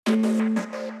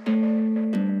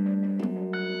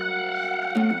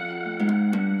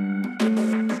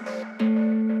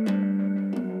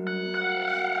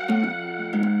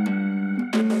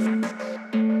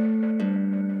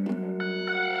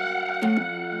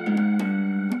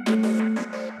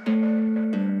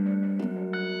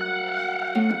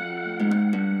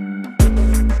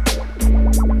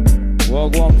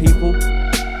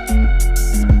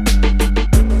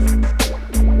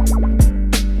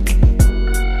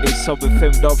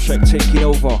Dubshack taking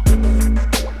over.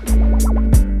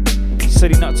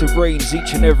 Sending out to brains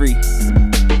each and every.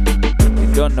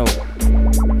 You don't know.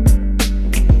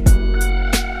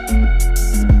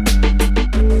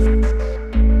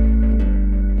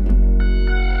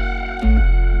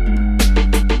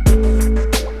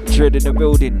 Dread in the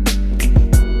building.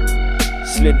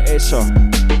 Slin Essa.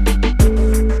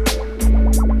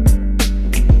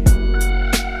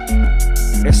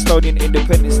 Estonian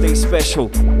Independence Day special.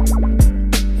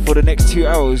 For the next 2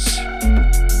 hours.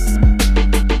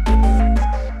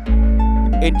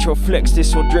 Intro flex,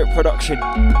 this one Drip production.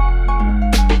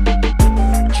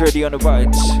 Dreddy on the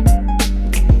buttons.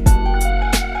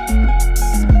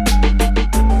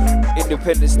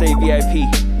 Independence Day VIP.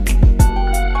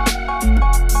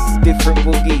 Different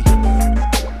boogie.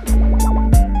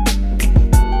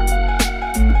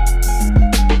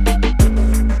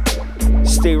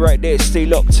 Stay right there, stay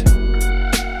locked.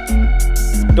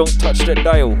 Don't touch that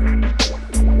dial.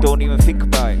 Don't even think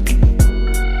about it.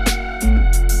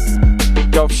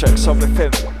 Dubshack, Sub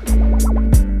FM.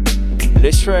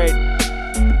 Let's try it.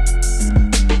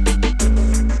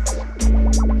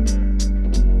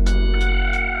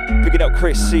 Picking up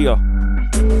Chris, see ya.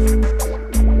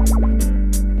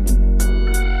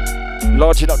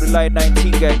 Larging up the line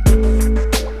 19 gang.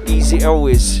 Easy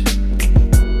always.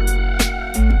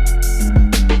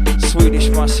 Swedish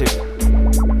massive.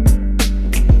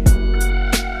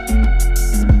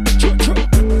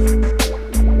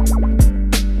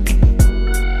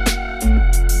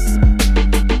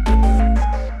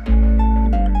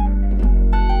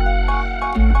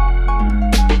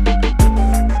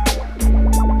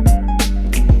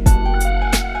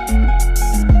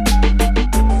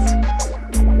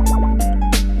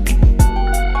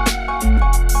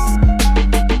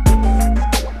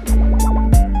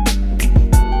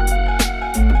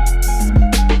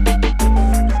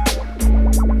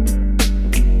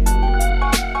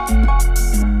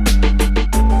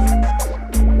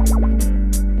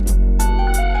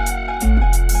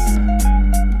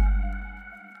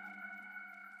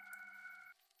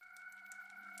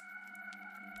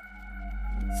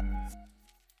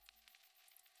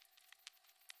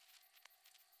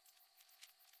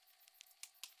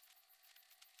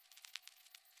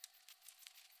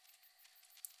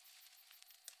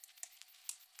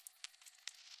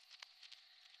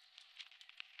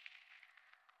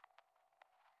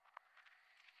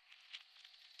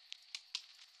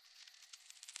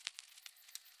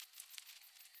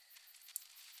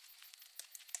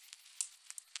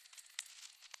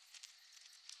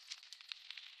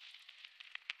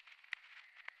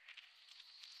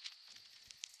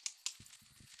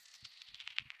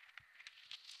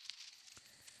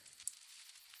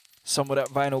 Some of that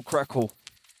vinyl crackle.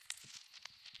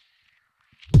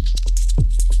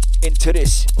 Into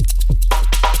this.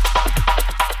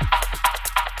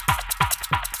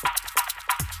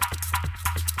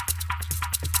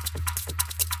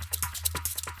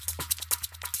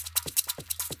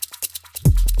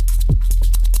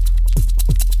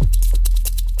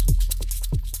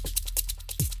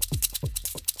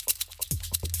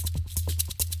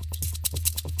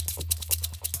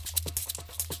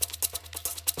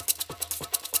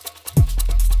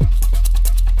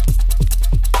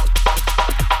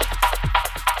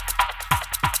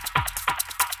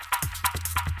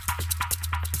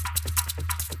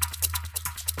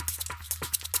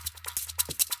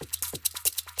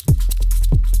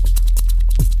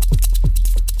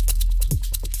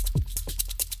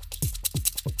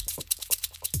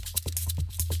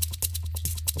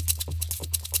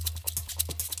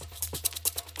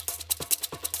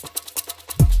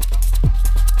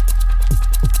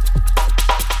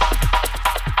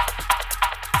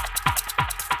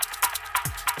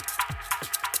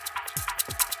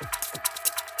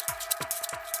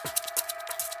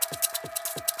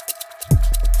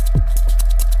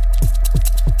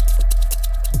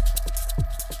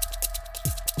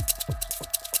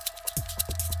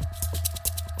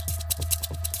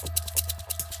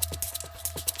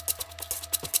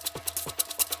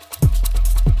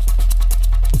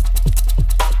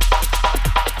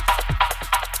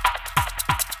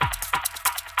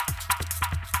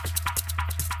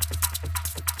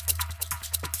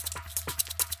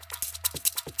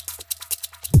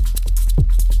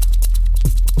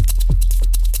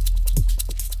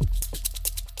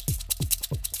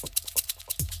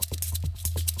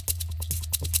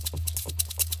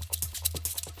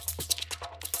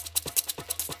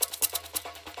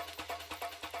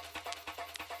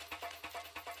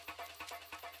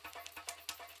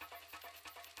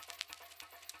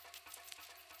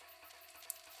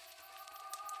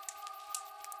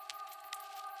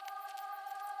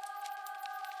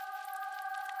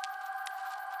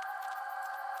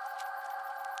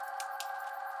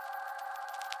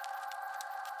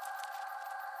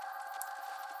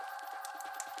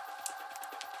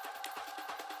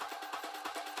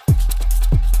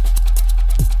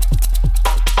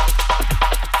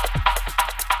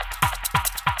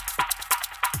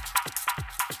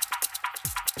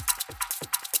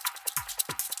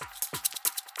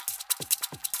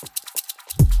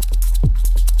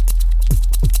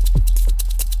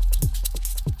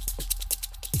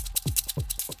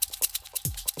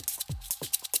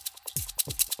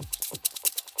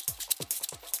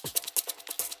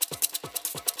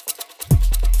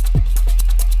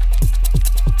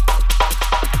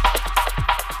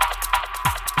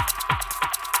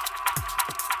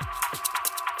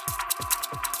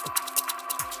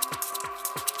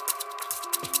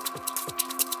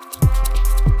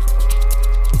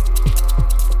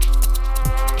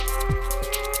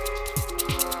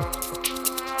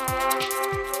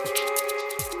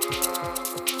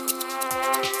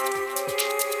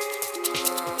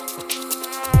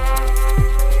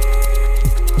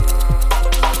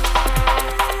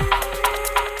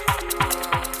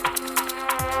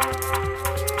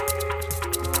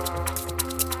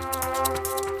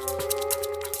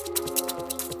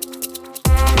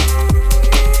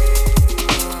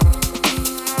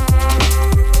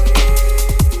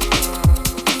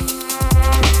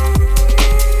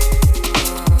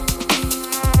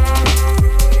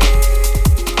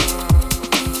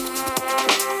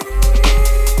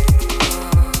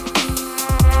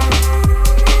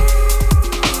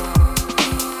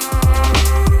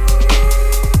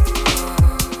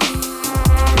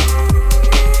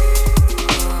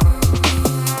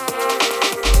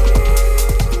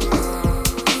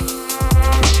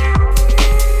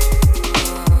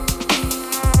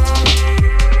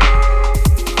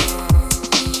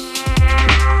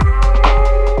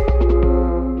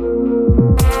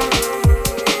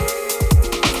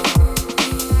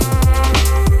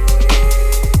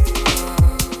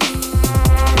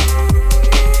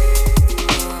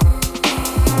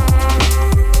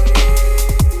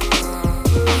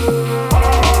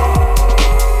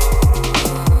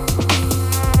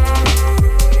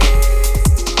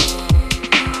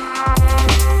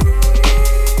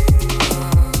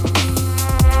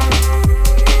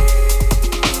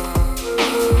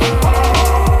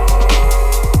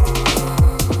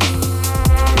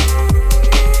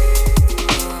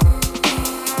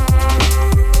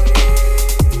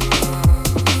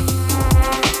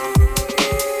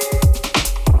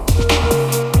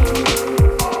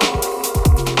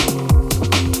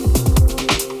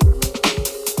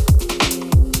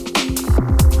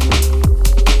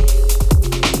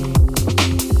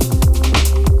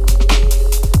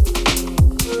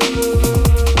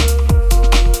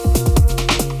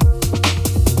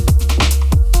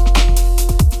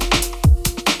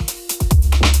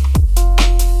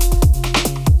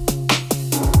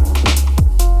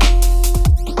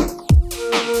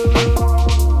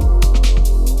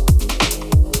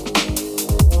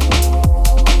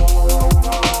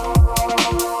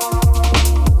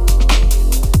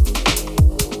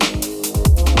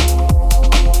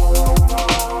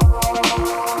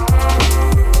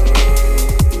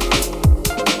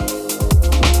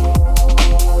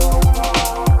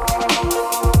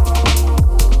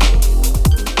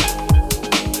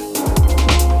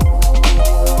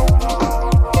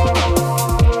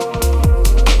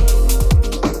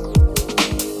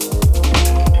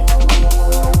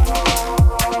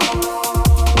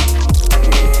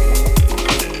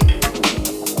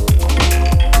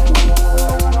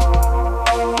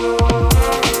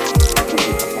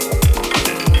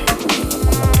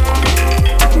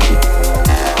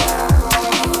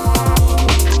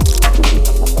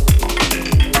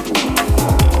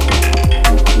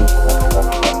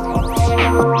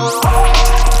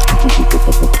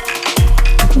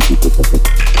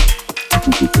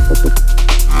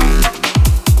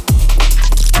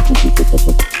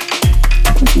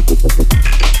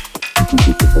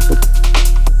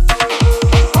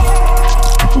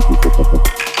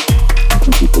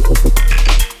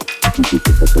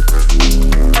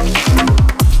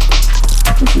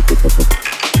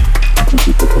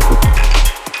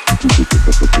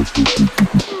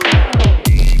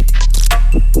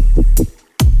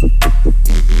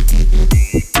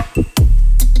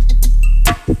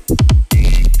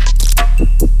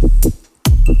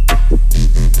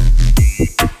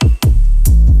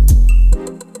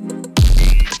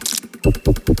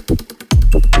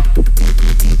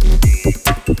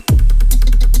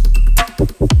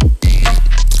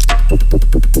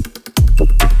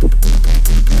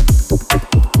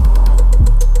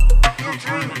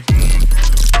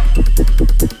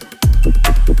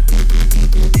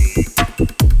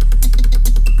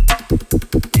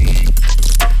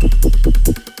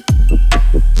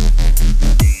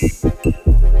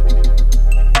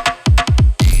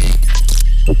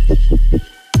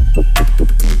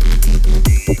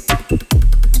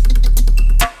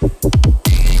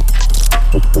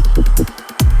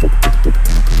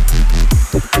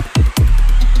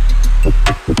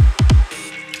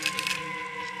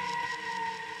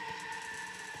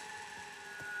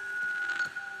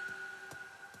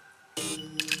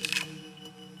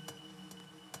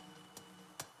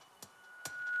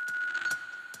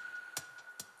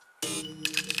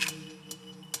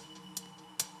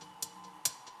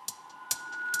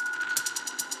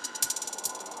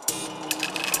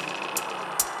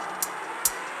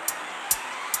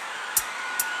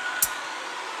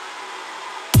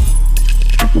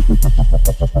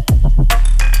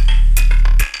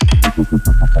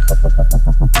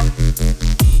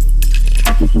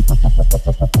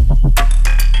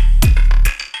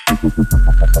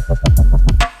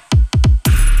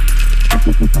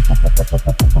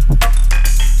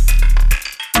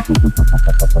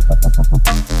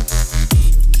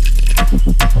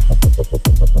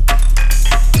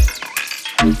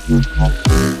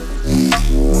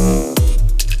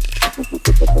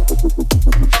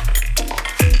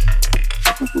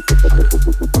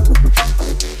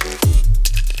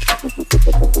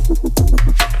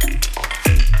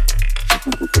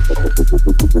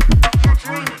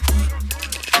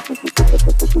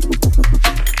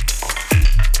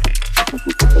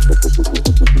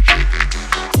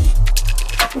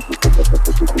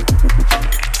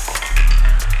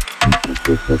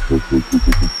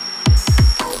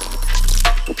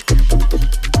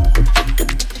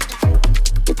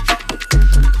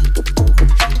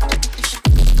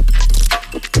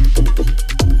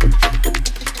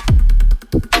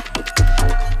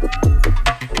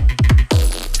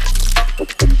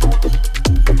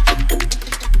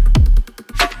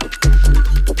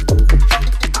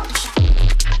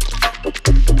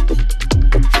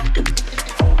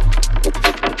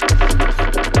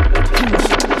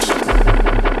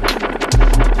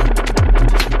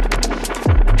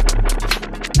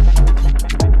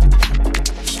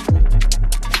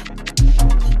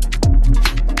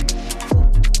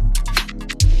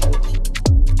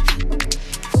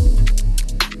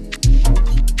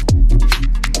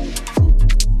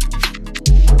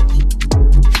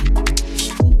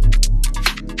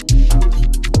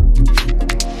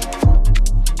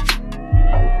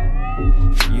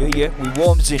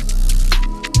 In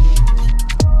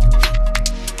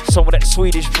some of that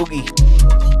Swedish boogie,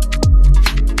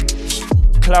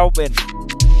 Cloudman,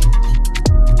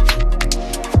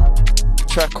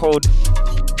 track called,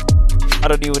 I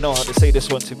don't even know how to say this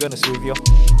one, to be honest with you,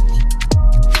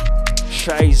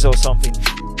 Shize or something.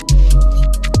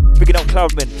 Picking up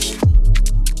Cloudman.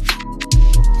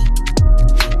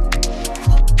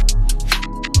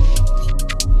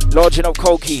 Larging up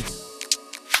Koki.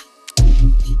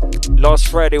 Last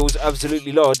Friday was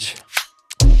absolutely large.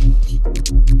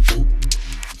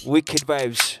 Wicked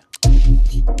vibes.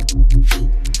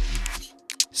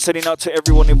 Sending out to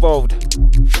everyone involved.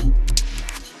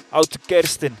 Out to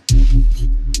Kirsten.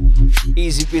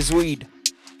 Easy Biz Weed.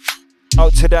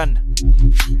 Out to Dan.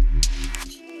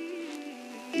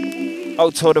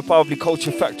 Out to the Public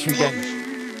Culture Factory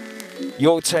gang.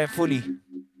 Your time fully.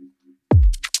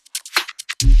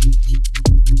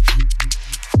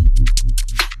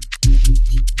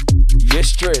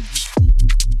 Yes, Dread.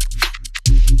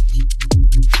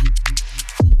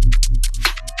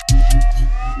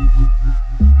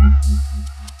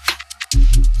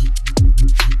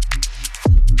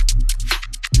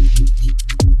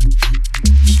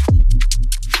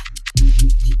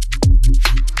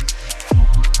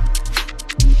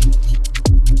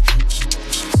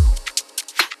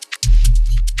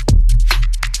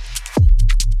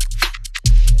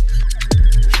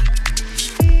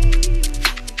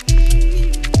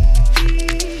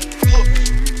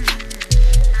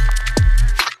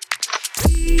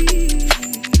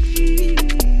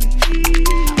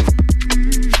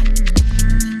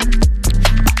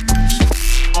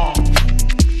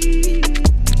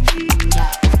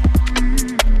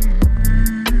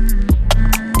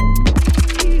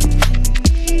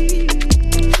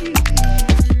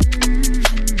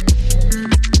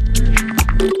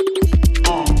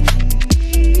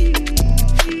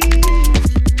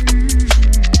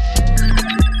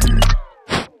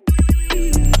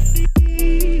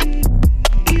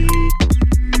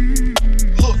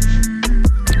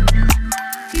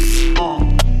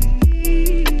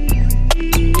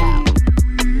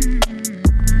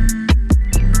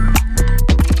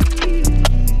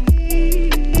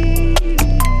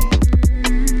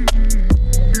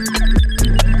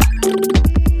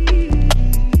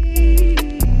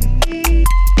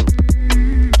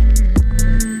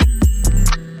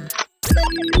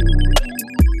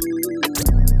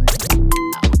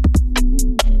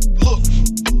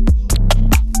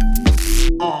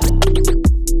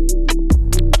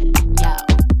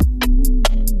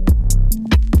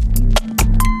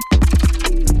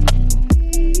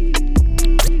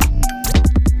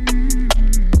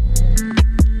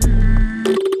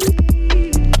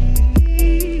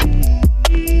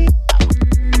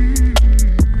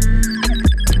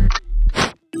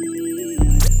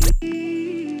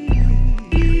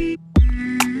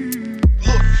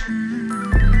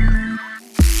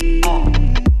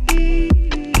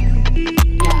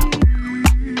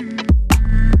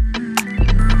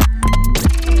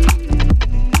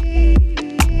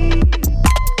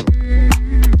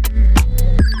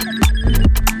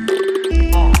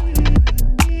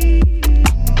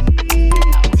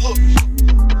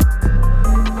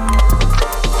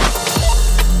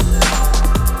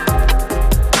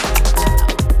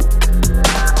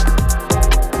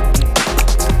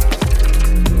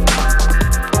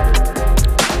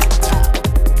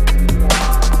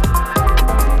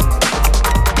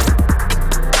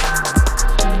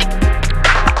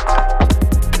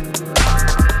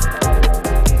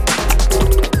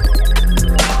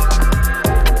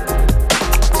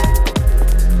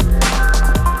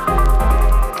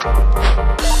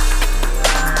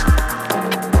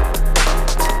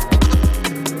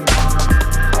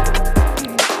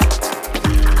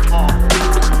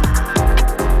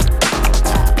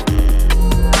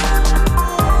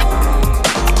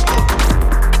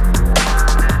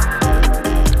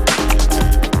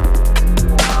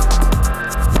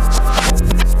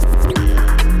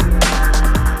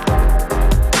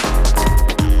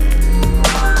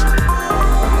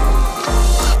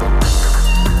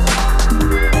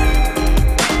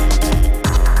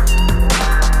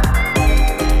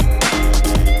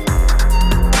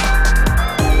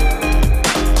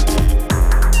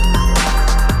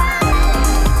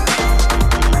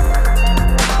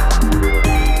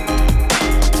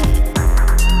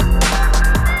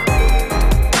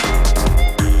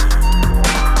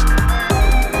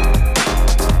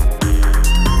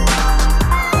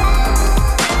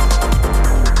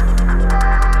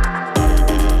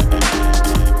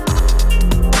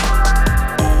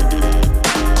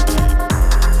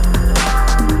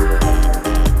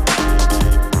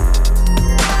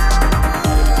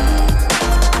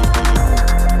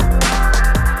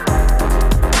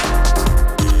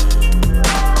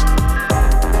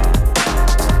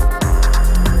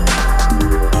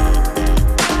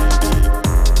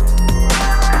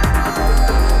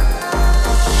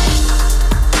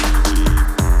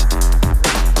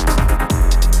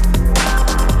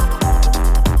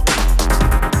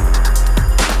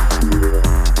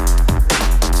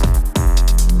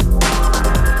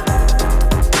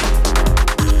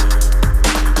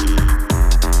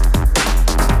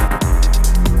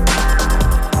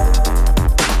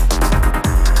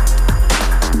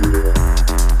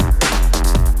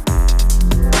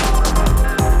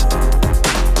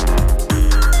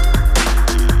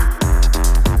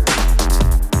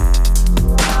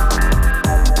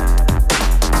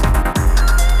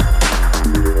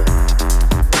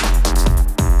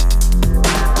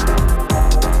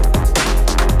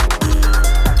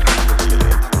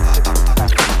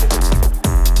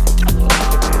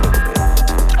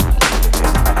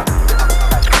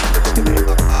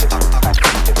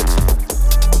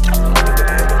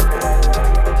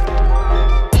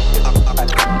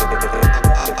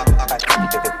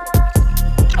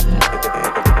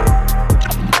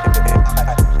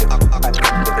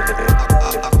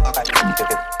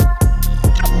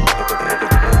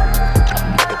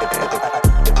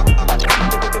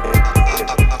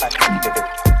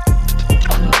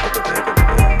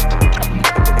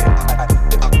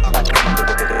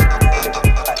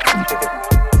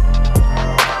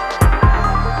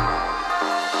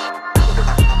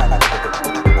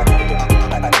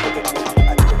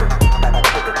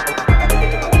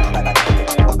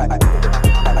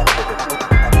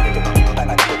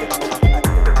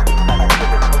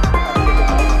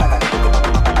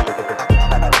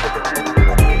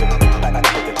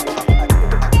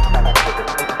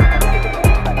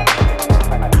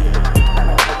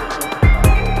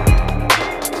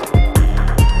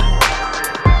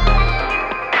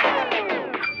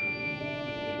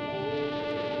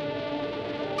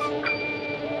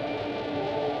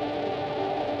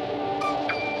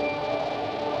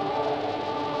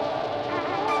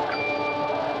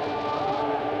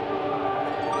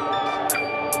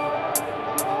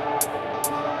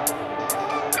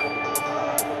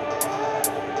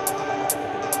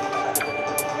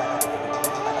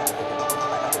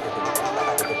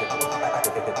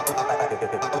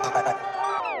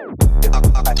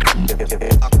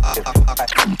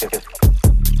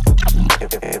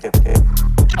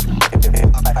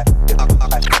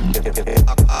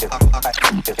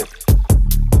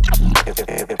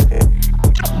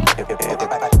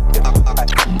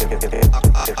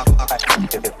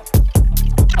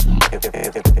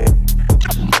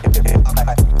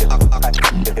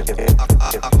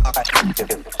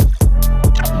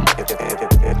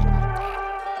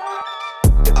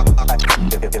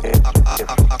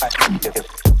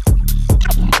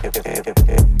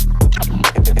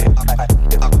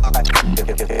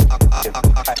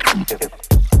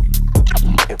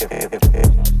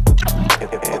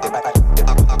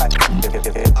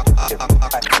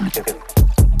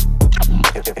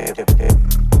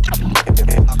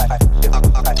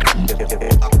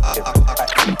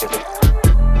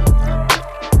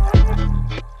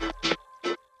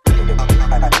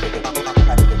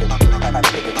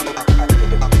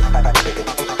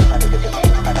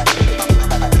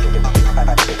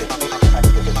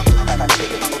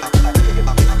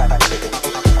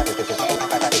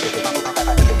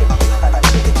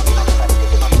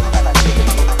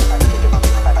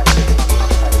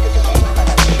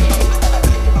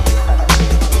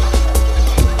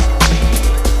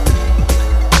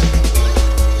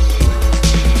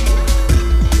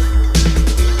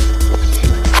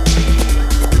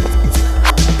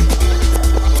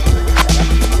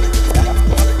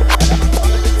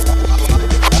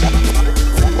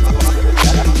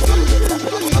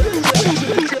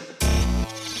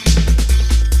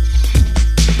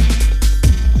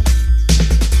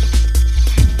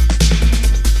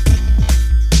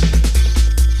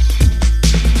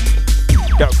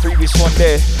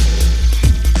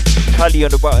 On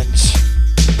the buttons.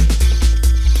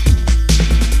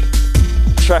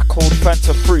 Track called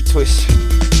Fanta Fruit Twist.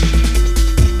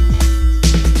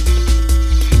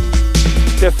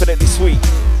 Definitely sweet.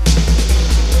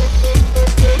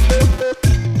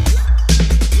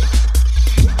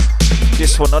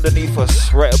 This one underneath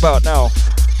us right about now.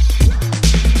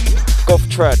 Goth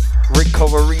Trad, Rick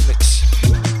Cover Remix.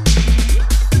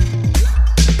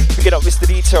 Pick up Mr.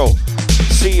 Detail.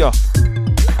 See ya.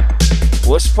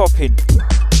 What's poppin'?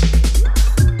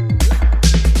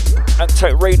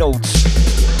 Antek Reynolds.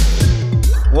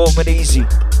 Warm and easy.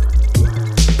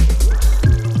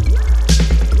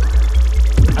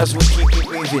 As we keep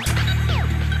it moving.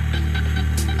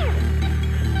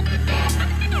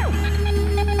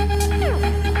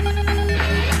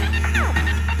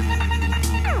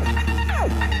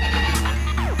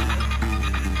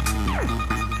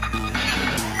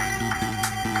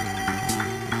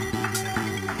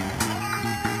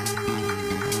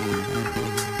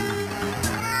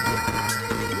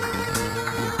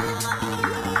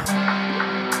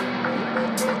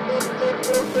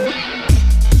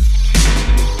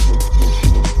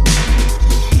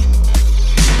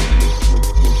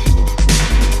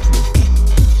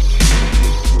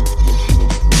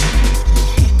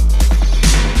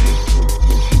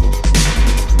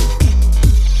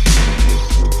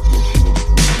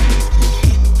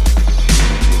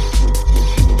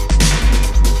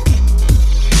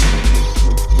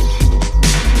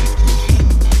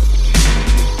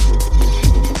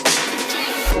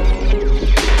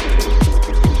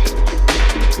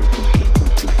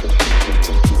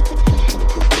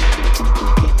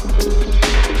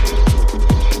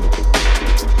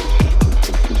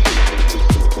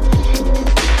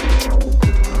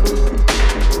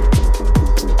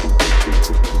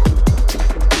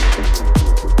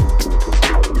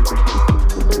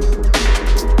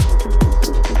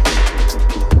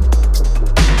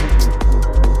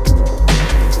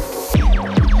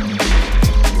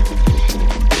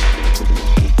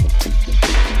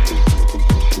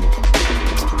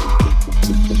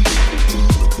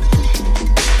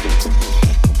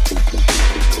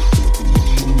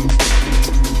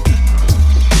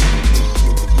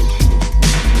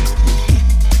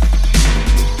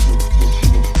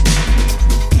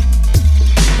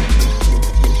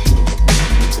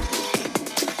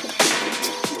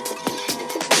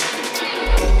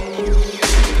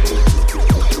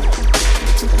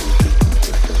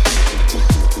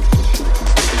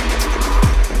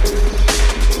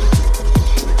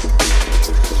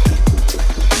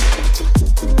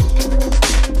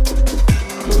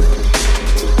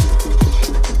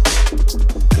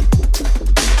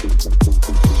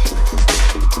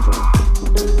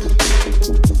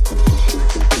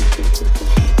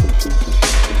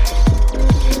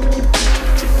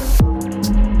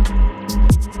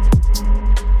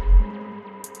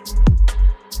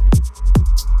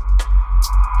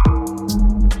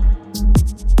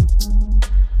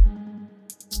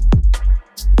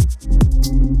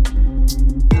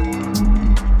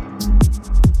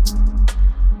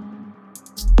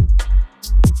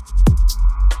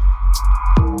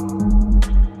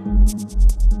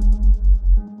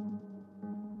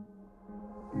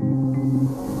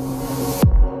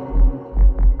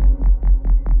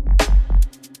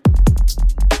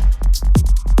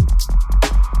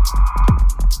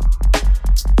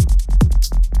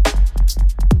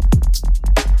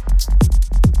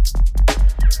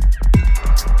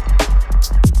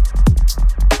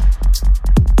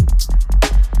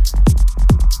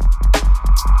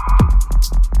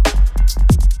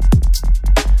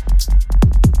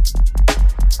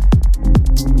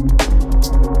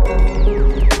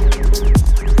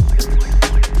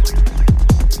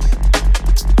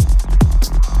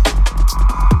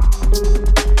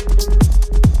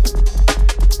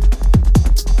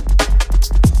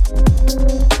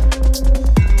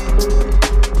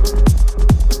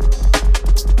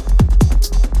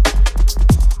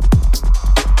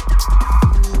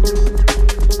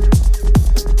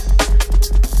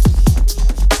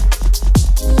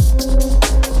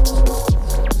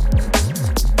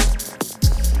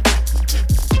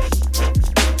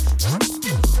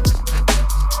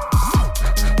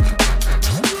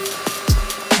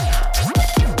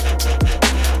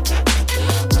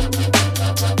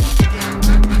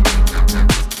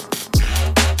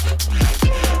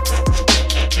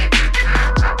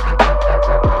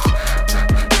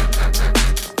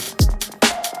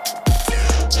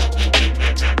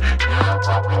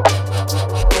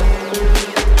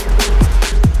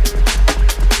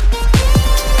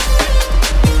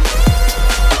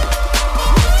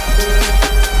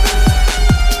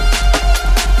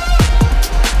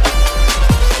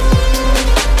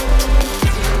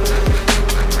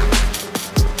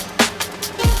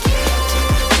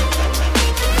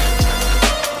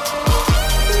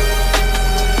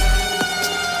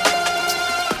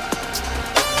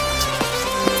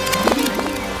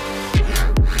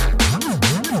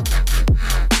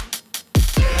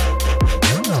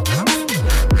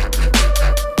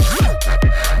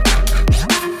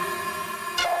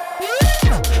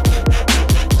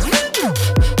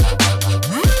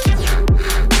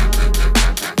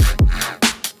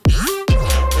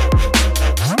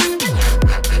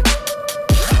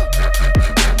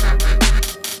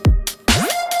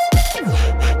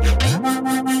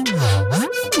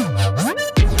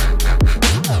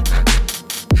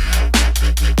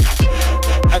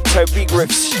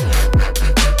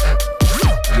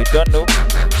 Don't know.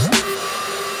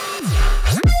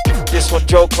 This one,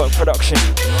 Joe Clark production.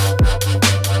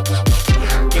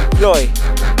 Employ.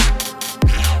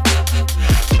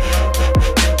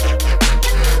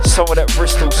 Some of that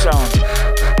Bristol sound.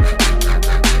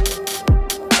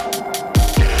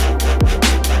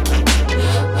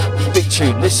 Big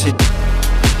tune, listen.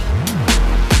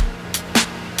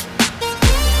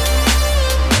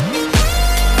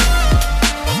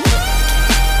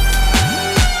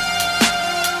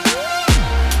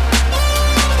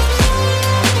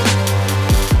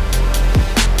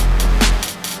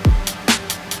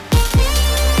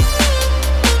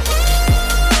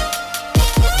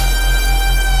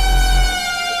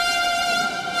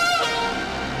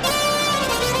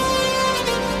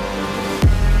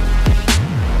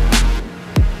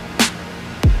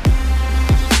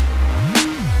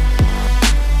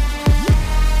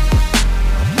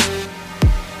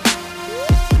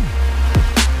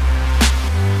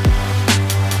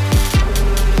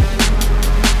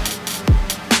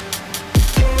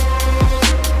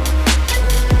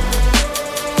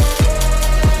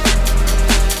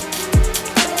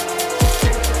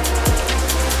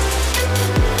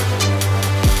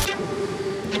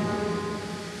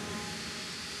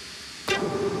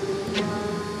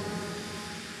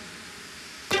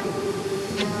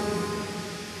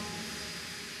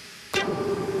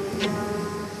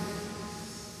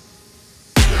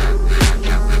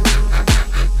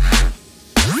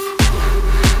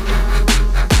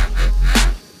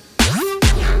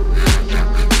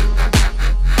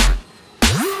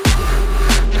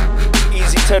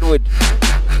 Edward.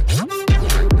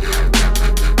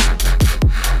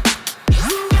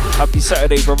 Happy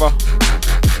Saturday, brother.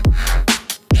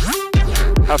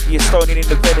 Happy Estonian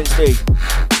Independence Day.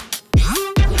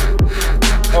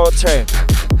 Our time.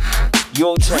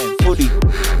 Your time, fully.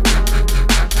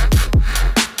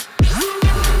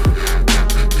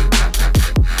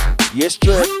 Yes,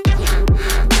 Dread.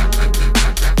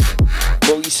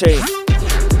 What we saying?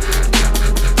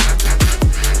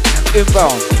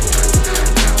 Inbound.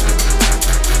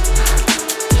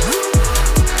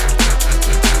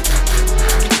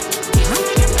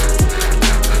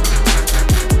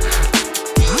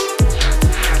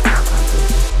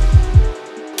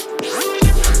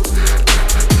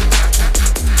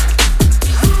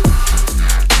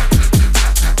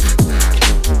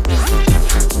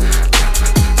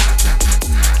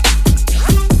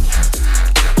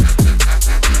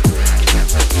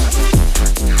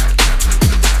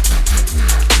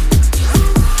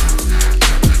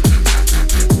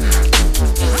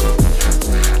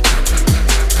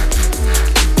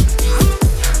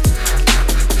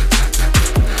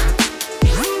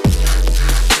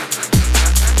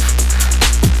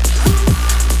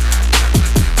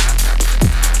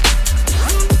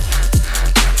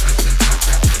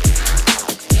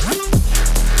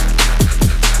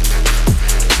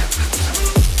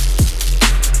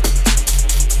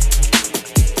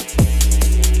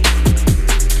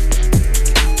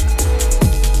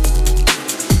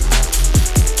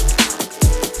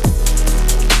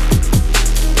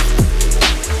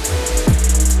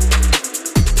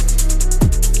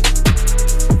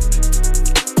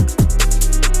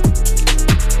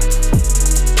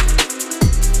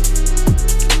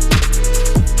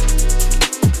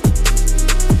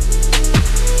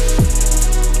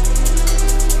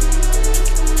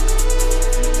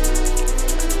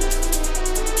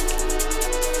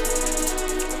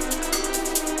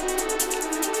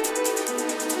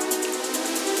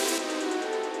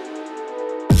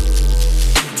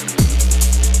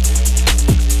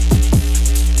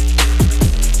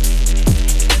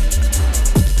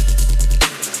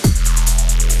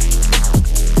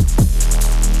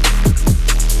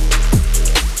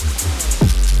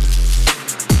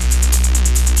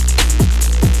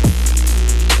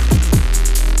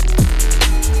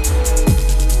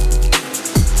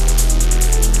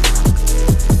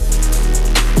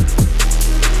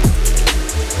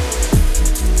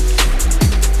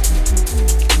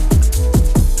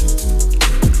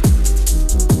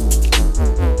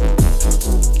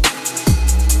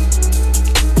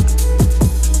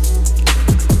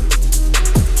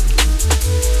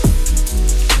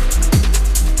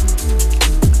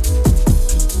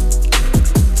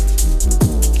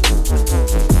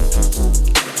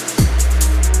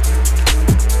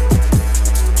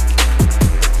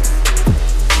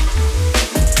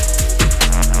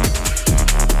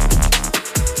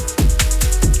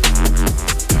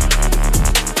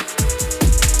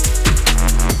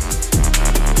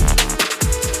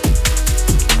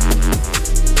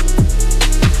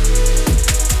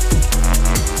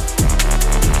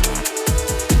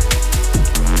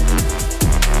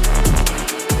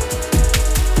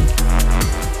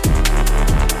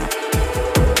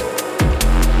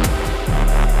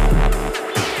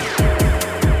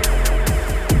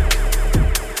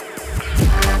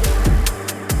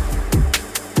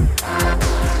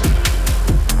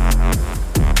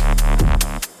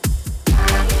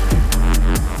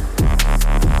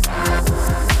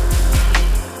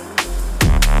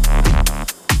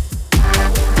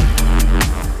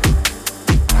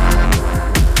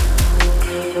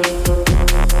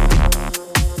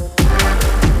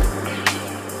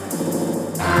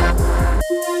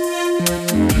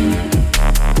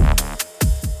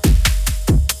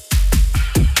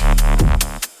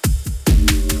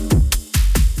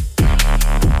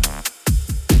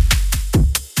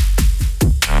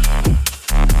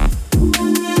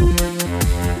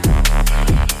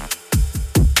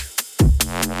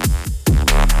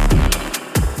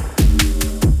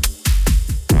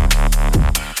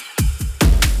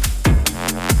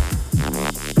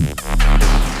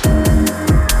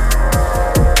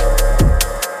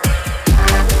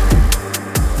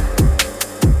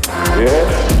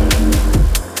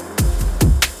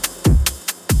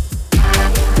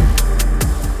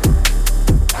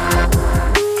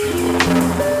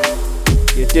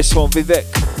 This one, Vivek.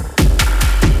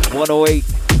 108.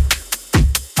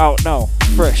 Out now.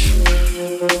 Fresh.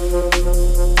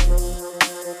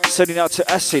 Sending out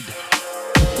to Acid.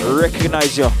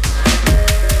 Recognize ya.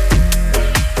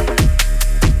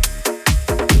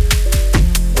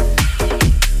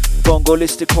 Bongo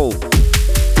Listicle.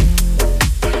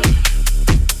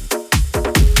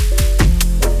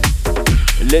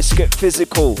 Let's get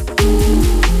physical.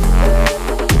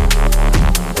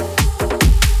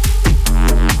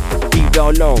 Deep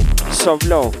down low, sub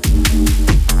low.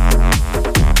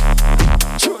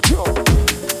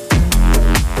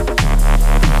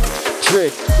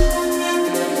 Dread.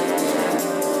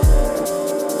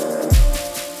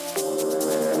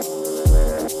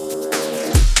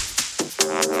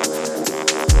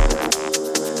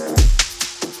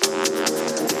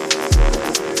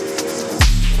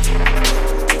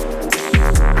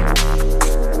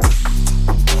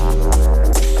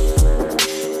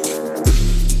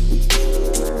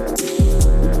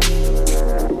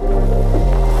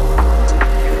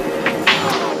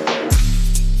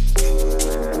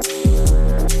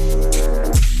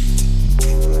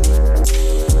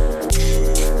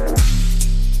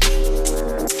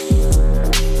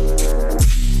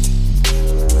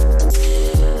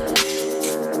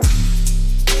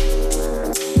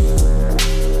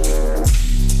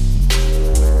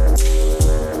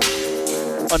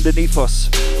 Underneath us,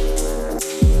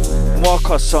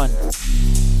 mark us, son.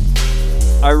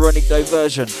 Ironic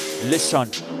diversion.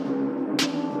 Listen.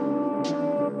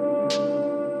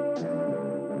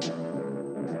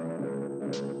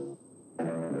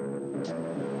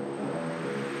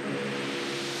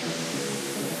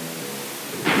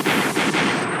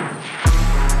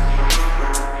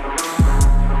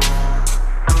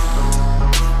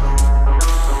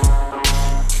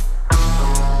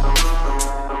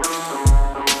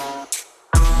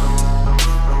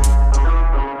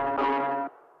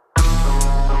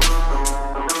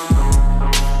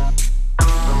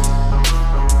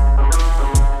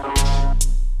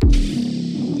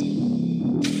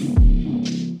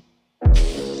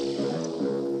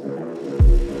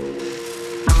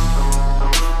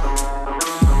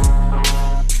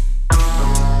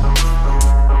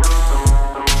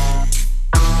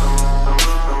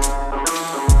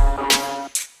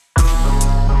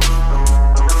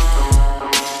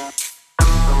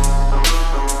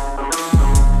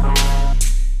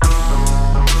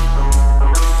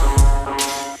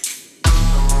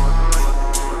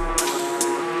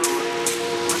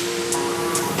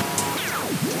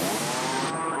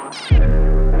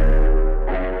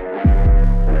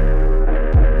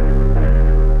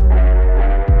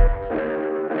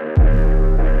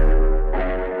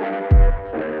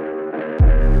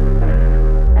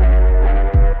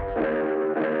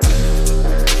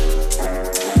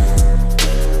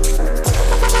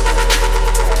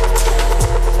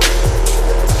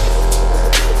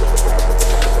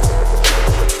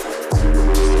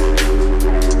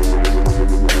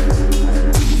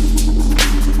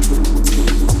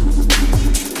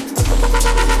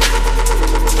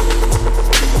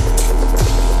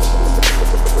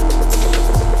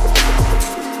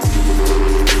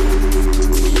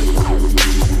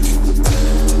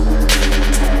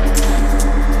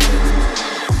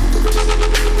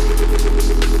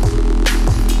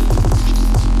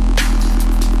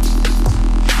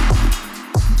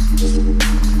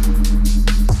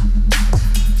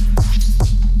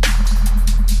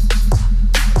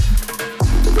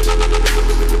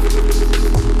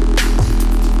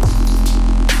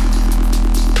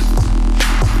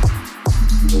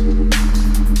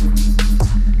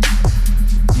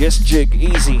 Yes, jig,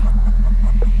 easy.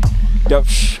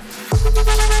 Dubsh.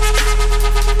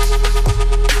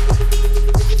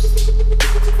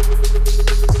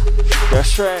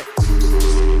 That's right.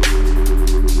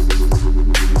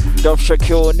 Dubshack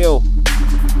kill nil.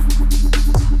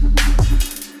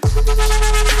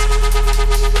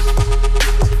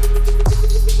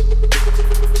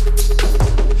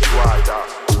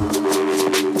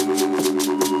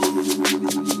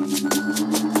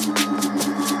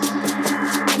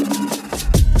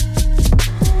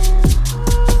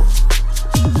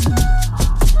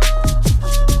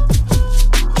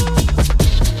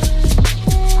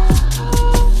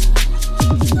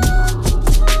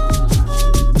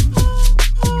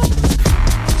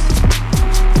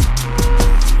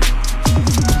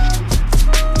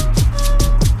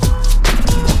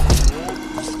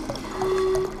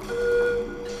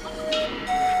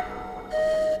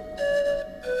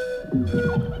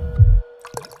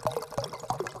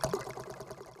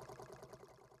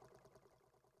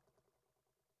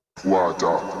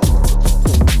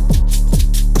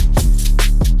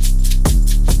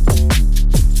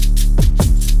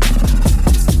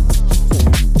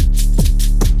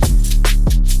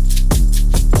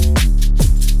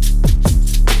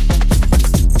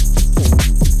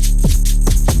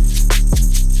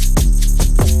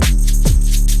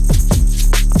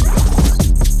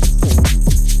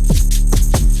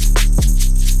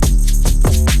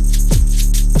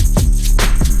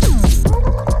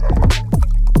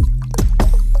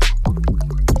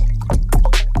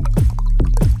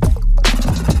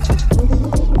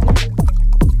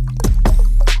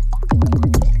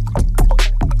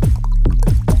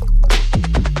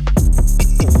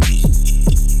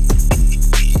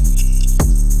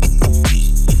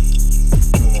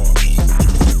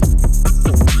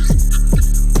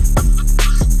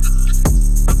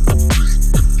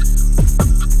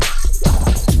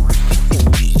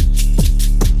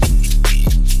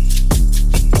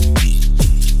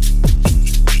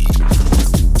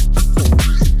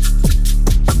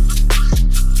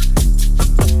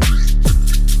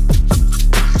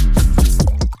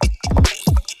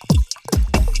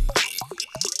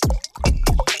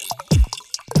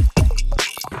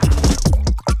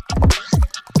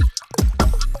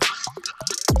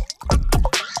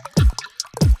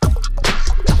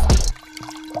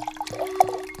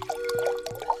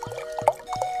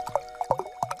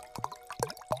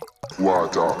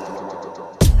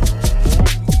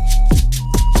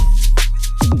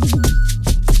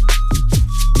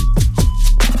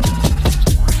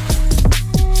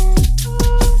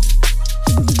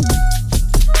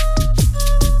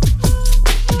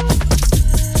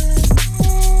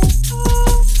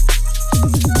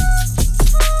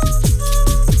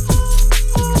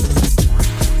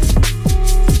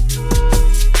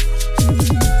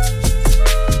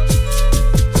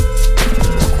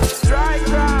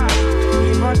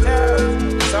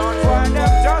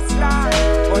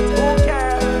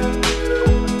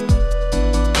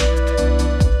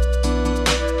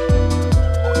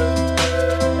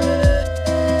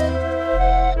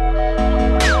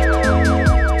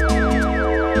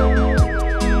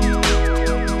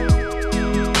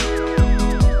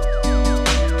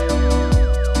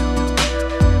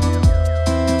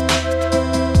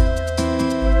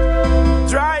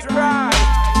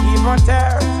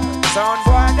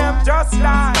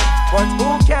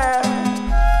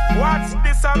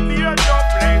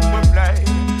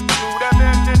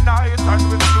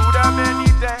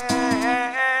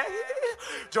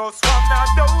 Just one of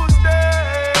those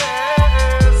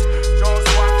days. Just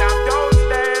one of those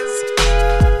days.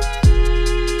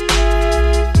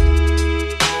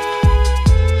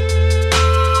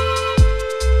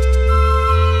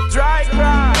 Dry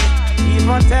cry,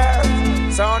 even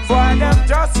tears. Sound boy them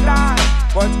just lie,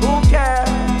 but who cares?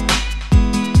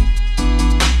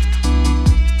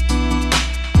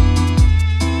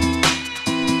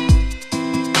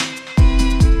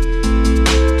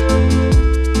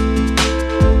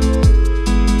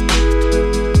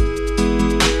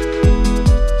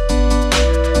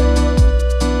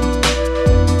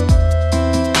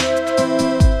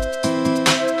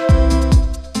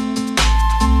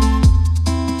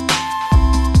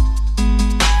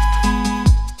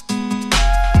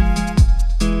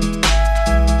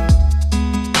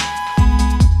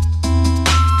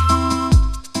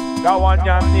 That one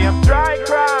your name dry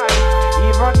cry,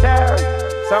 even there.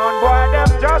 Sound boy them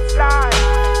just lie.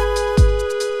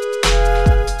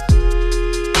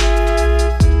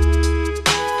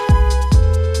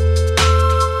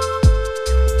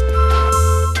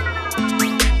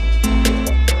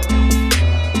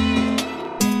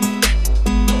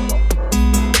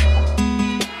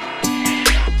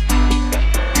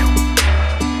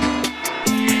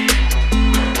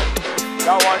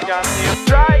 That one your name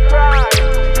dry cry.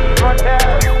 Even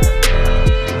there.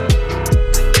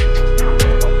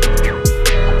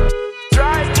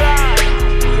 Dry cry,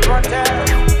 even there.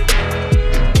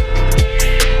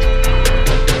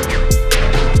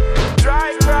 Dry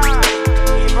cry,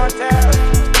 even there.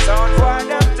 Sound boy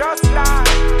them just lie,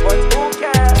 but who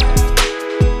cares?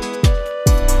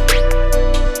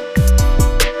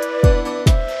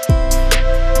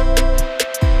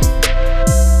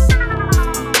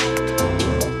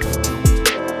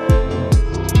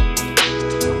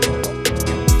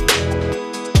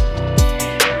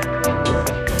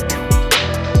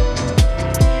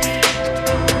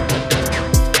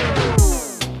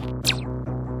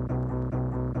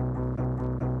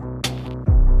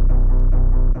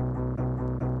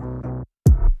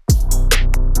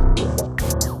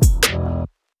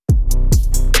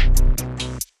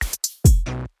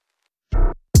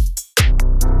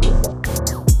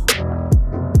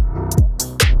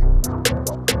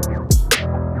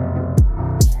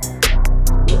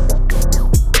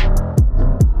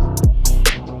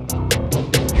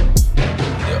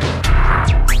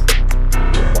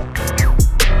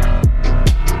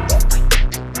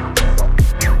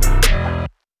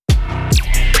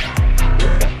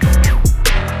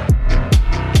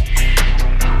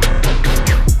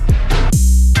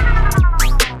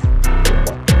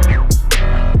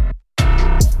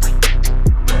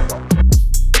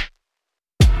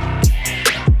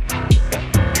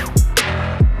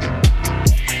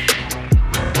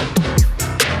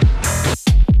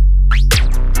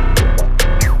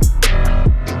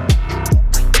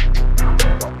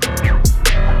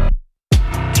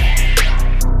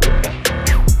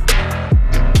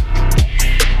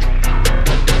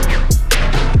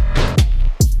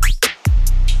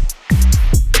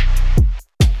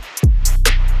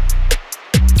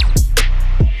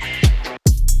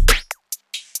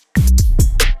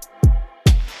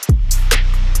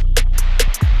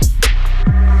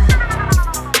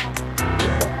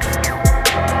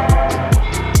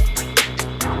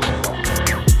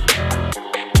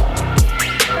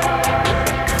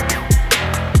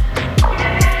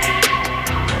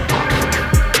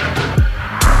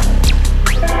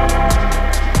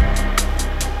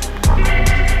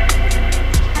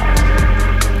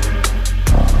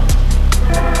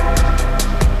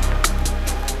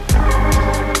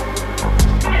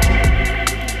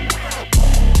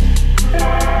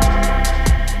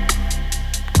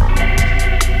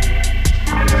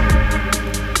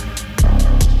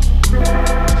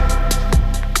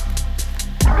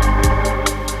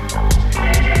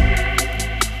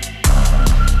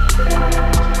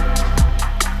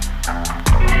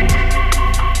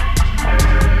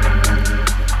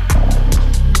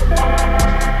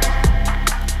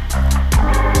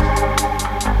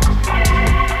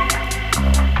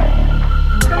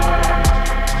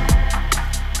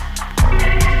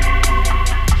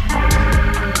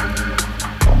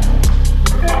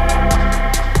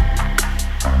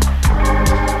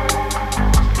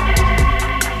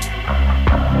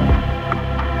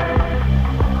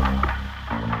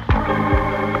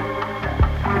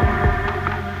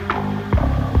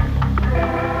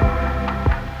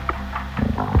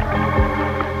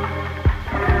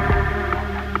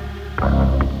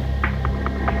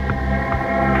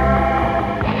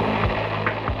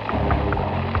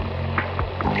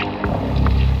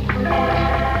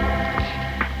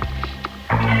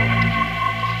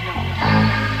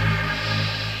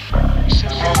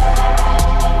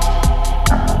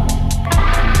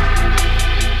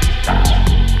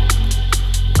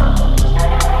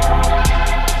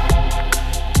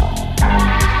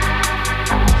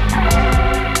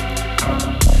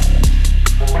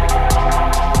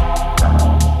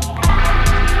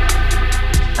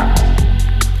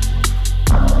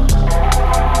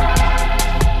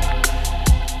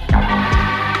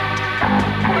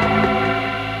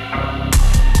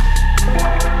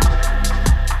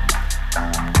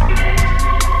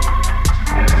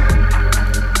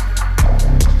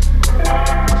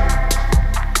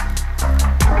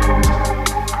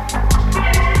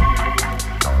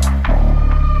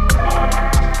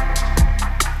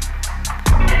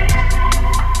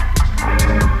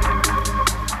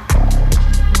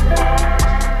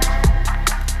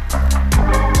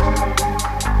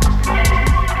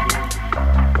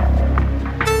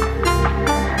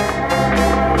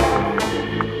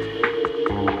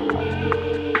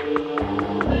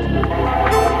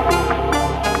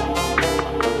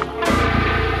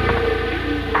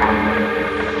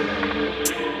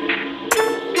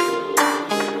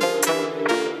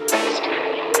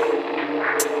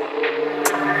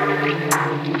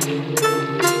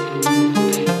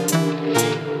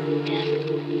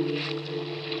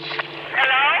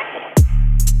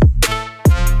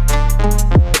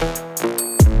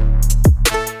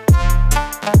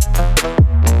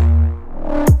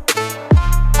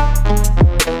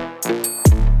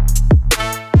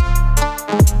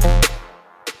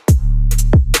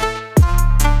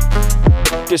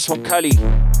 this one, Cali.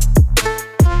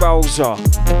 Bowser.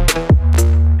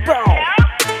 Bow.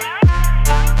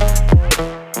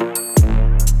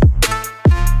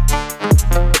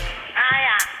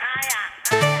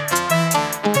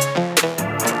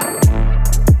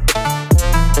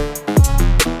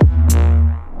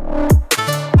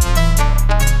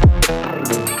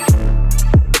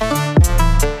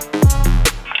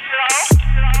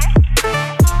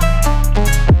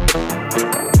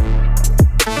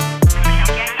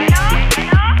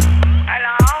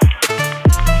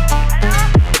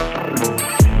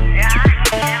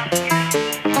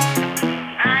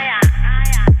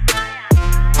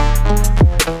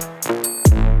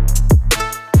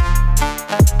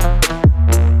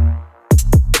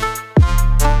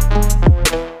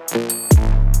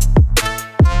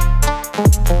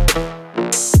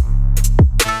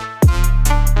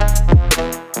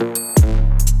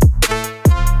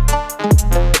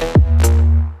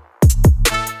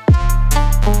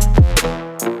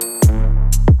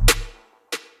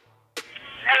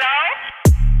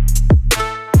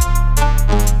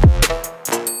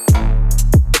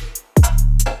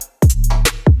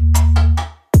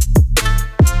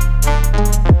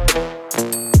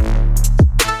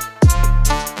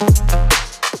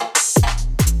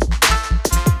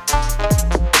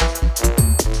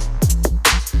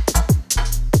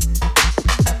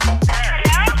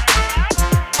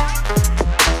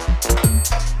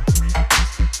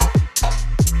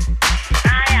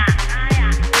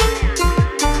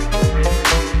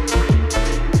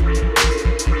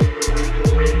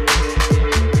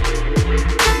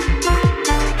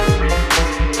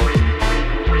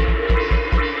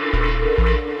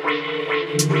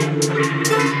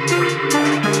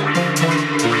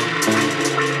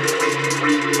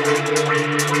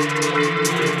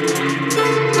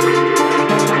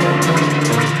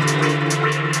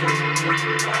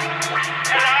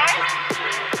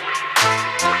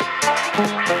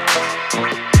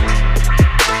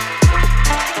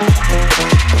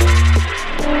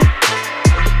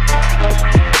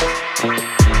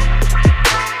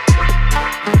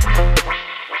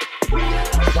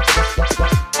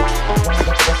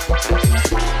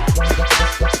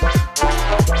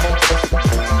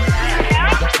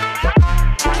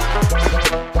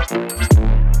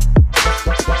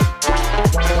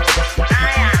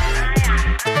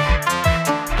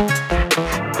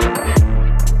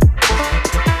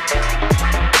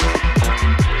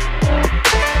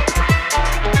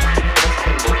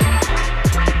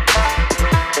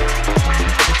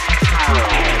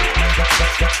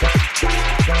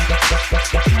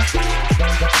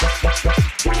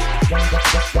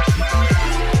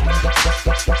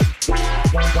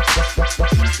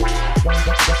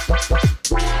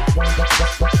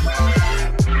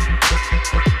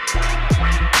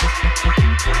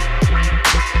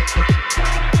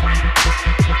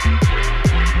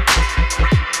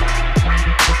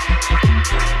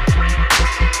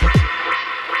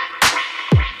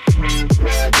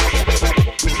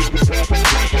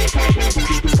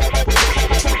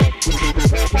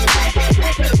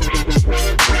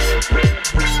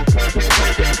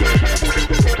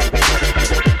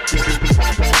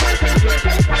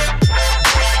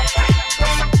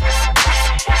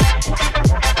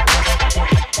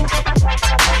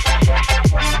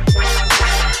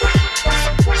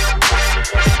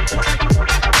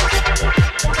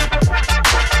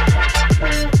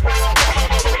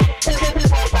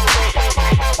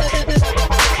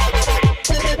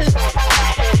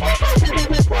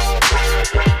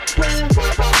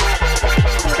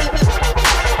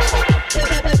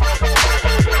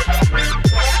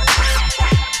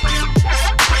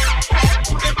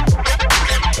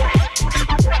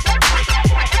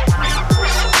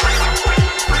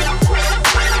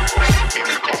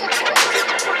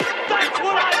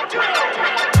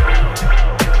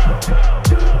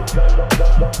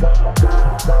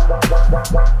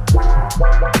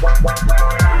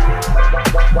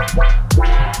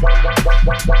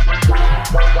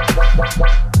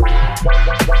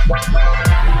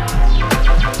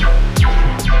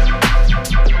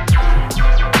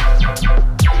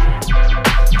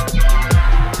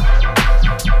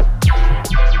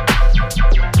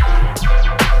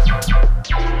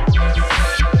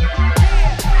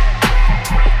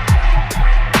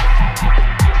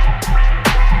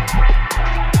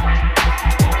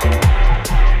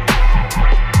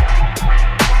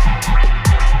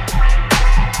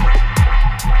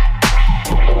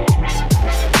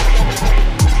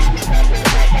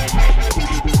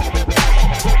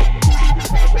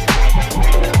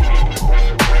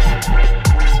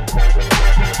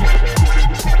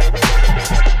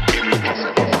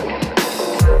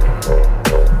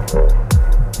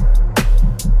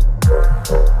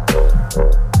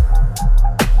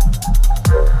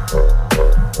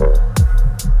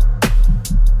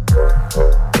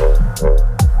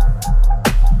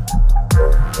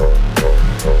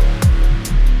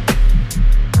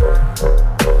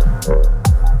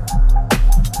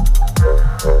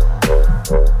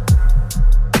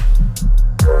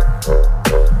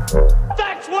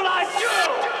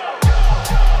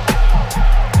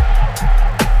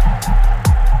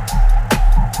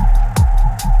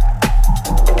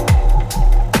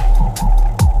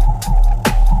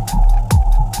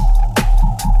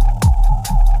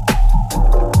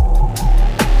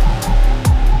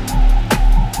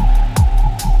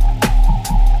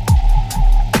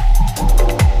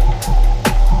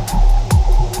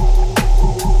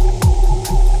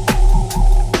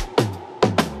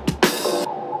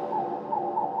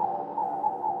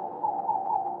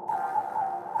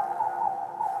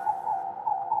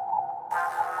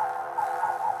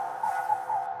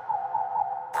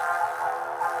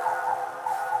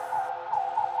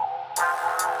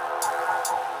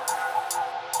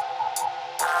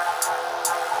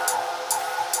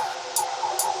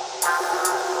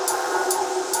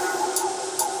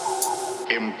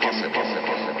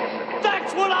 impossible.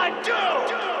 That's what I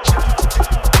do!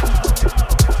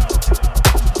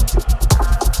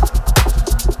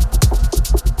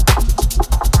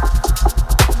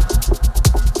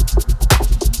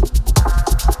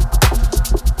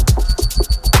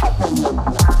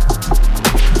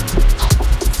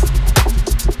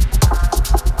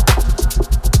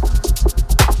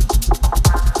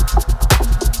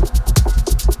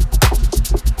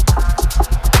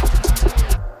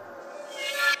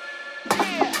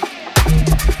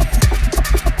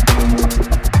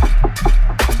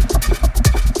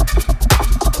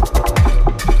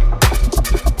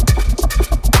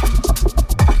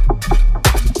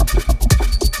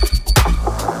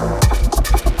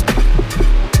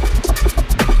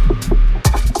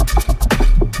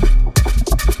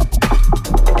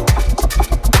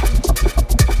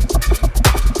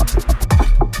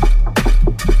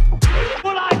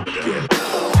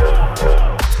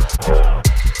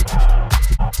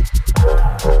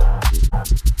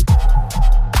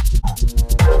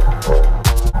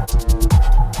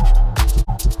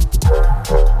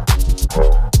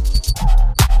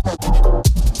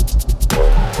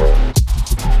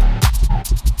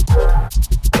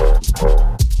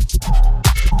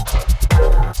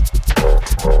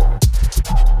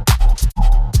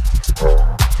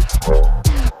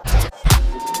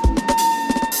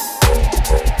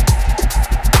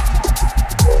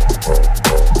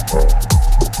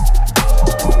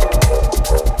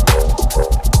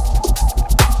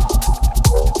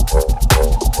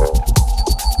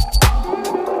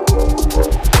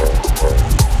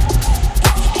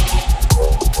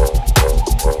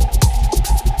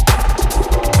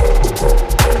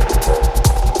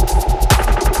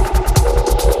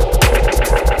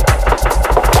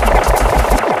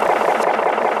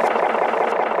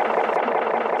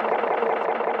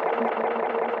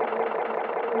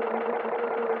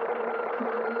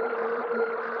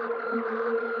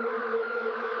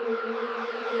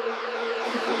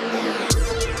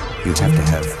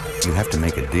 You have to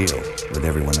make a deal with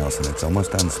everyone else, and it's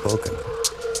almost unspoken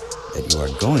that you are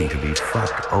going to be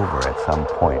fucked over at some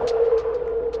point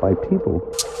by people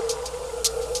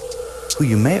who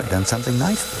you may have done something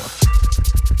nice for.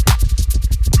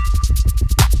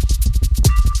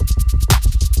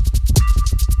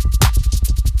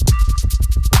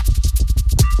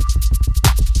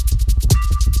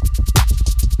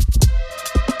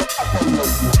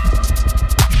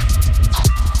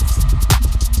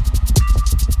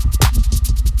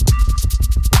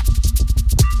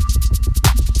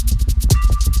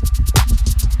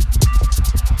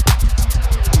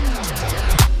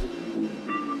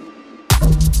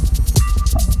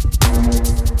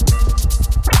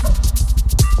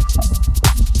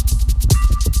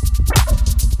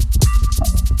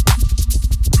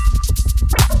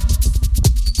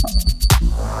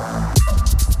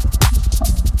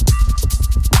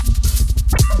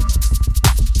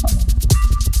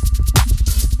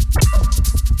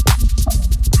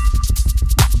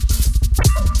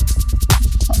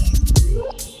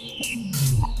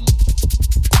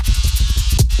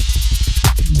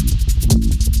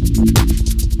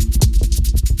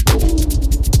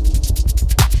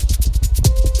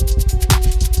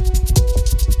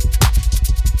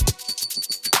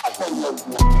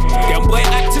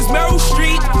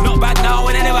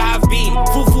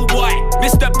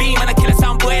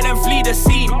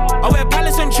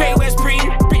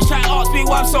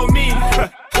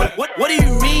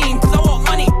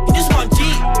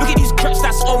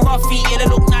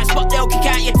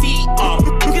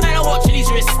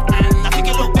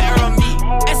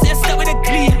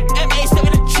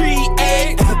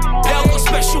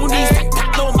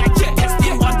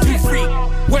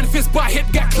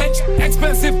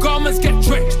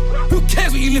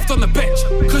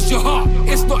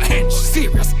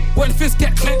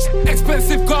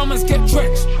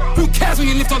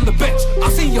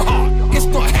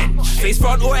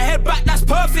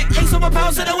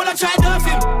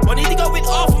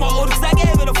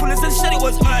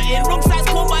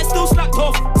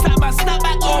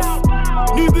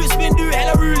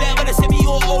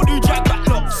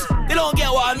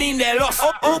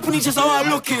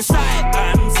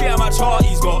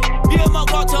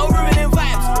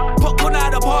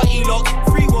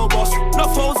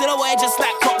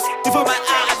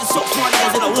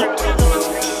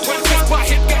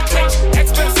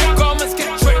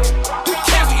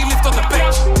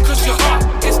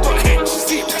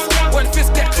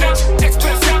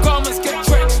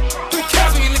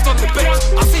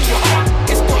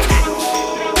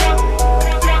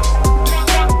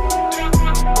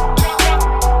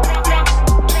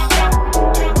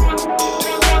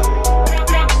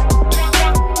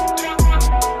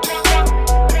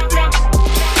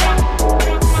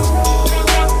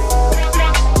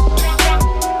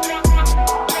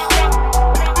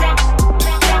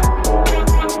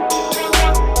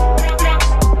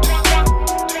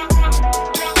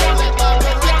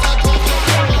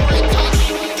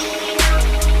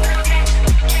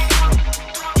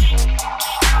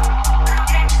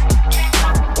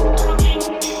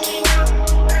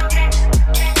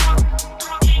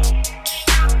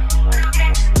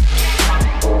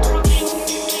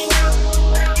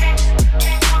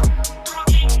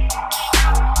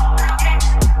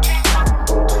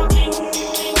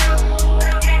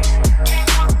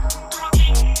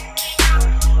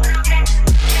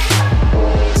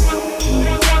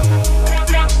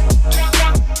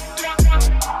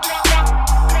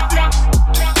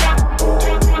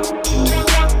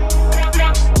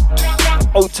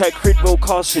 tight, Cridwell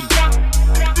Carson.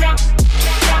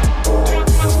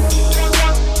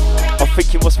 I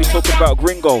think you must be talking about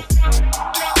Gringo.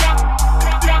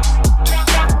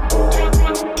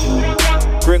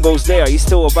 Gringo's there, he's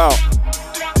still about.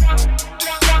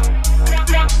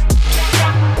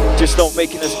 Just not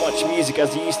making as much music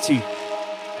as he used to.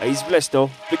 He's blessed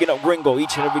though, picking up Gringo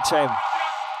each and every time.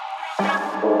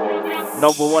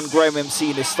 #1 grime MC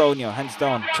in Estonia, hands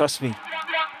down, trust me.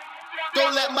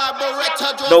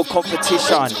 No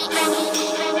competition.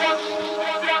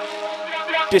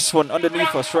 This one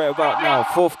underneath us right about now,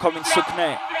 forthcoming Sook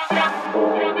Night.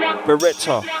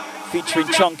 Beretta featuring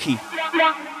Chunky.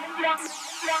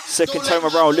 Second time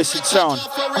around, listen sound.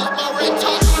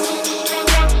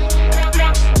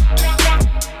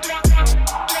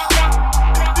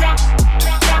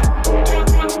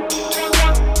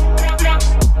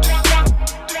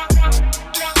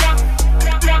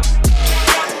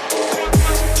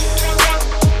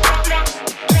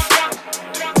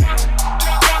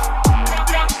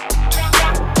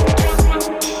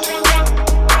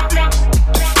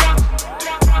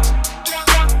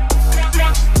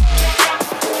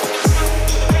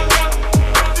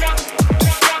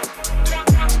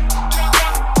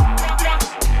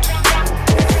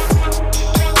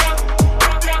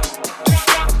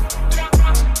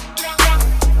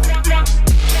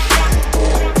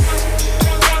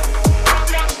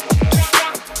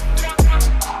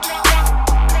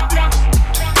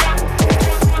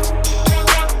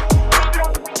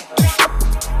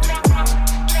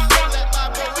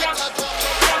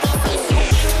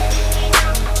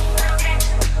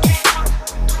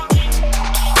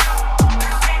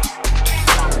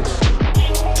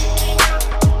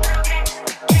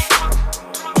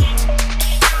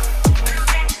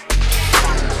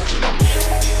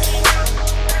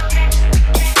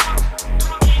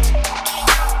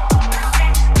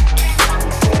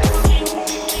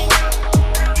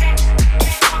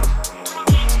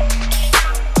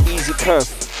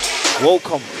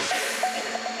 Welcome.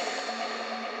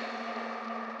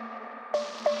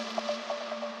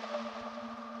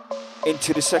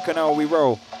 Into the second hour we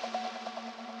roll.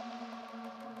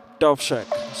 Dubshack,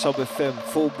 Sub FM,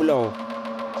 full blow.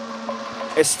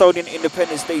 Estonian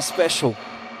Independence Day special.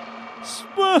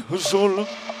 Special.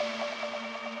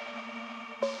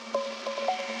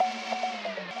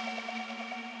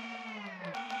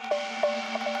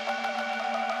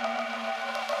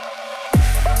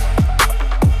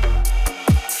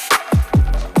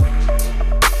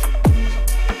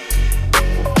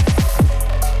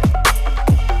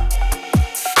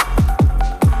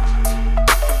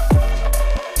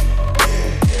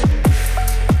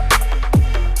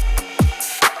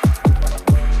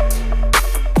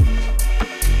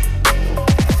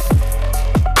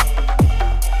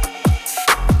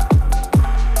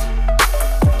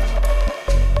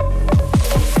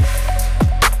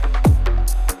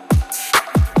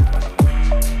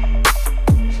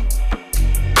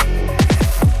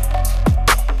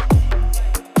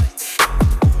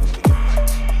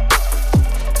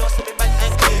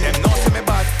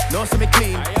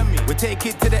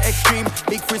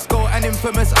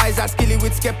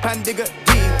 Digger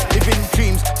D, living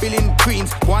dreams, billing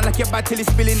creams. One like your battle is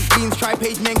spilling beans. Try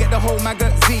page me and get the whole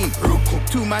magazine.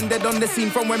 Two man dead on the scene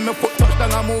from when me put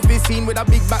touchdown a movie scene with a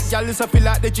big back gal, I feel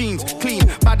like the jeans. Clean,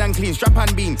 bad and clean, strap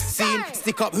and beam. Scene,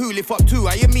 stick up, who lift up too?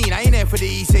 How you mean? I ain't there for the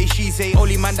he say, she say.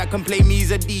 Only man that can play me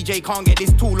is a DJ. Can't get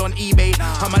this tool on eBay.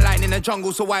 I'm a lion in the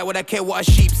jungle, so why would I care what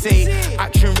a sheep say?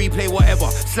 Action, replay, whatever.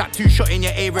 Slap 2 shot in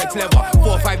your A-Rex leather. 4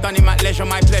 or 5 done him at leisure,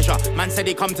 my pleasure. Man said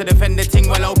he come to defend the ting,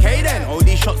 well okay then. All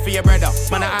these shots for your brother.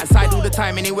 Man, I outside all the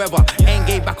time, any weather. Ain't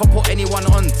gave back or put anyone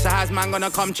on. So how's man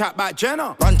gonna come chat back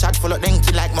Jenna? Run chat full of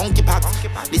denky like monkey pack.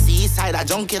 This east side a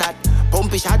junkie that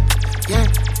pumpy shot. Yeah,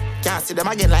 can't see them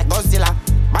again like Godzilla.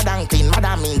 Bad and clean, bad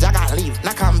and mean, jag and leave.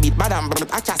 Knock and beat, bad and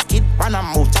brood, I just skid. Run and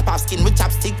move, chop off skin with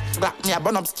chopstick. Black me a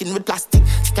burn up skin with plastic.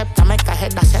 Step to make a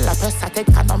head, a shell a press, I take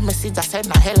a no message, I send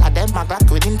a hell of them. I black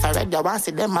with infrared, you want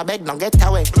see them, I beg, no get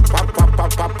away. Pop, pop,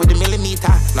 pop, pop with the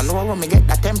millimeter. No know when me get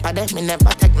the temper them. Me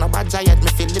never take no bad giant, me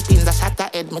Philippines a shatter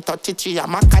head. Me touch it, a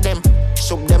maca them.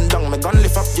 Shook them down, me gun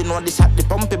lift up, you know the shot, the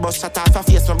pumpy bus shut off your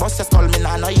face. Me bust your skull, me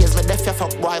nah no ears, me deaf your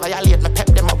fuck boy, violate, me pep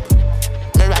them up.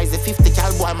 Me rise the 50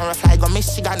 cal boy, me fly go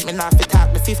Michigan. Me nah fi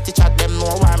talk the 50 chat, them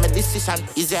know why my decision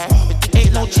is there.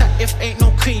 Ain't no chat if ain't no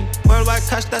cream. Worldwide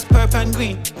cash, that's purple and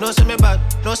green. No see me bad,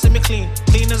 no see me clean.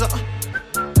 Clean as a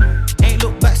ain't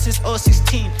look back since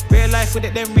 016. Real life with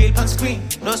it, them real on screen.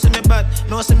 No see me bad,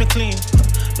 no see me clean.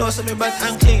 No see me bad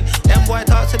and clean. Them boy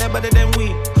talk to them better than we.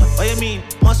 What you mean?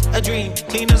 Must a dream.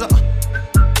 Clean as a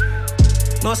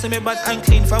no see me bad and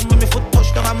clean. From when me foot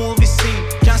touch down a movie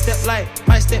scene. Can't step light,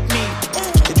 I step me.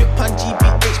 The drip on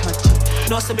GBH, my G.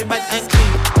 No, say me bad and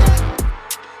clean.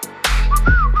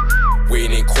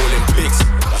 Wayne ain't calling pigs.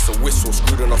 That's a whistle,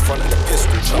 screwed on the front of the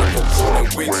pistol. Trying to put calling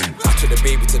wigs. I took the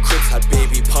baby to cribs, had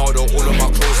baby powder. All of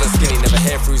my clothes are skinny, never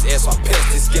hair through his ear, so I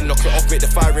pierced his skin, knock it off, make the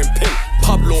firing pin.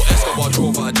 Pablo Escobar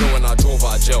drove out of jail and I drove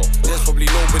out of jail. There's probably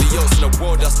nobody else in the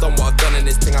world that's done what I've done in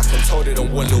this thing. I can tell they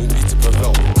don't want little B to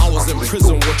prevail. I was in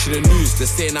prison watching the news. They're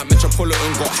saying that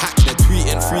Metropolitan got hacked. They're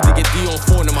tweeting 3 to get D on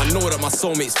phone them. I know that my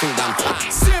soulmates think that I'm tight.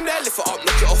 See him there, lift it up,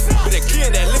 knock it off. With a key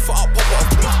in there, lift it up, pop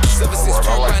it off. 762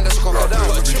 grand, that's crocodile.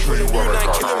 Got a chip with a new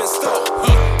 9, kill him and stop.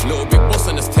 Little big boss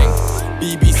on this thing.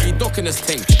 BBC doc in this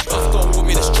thing. I've done with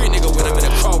me the street nigga when I'm in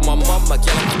the crowd. My mum, my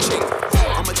gal, and my ching.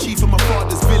 I'm a chief in my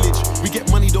father's village. We get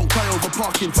money, don't cry over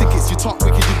parking tickets. You talk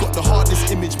wicked, you got the hardest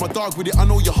image. My dog with it, I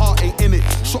know your heart ain't in it.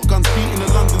 Shotguns beating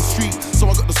the London street, so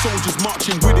I got the soldiers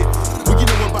marching with it. Well, you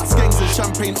know about skanks and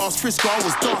champagne, ask Frisco, I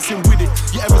was dancing with it.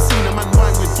 You ever seen a man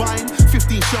wine with Vine?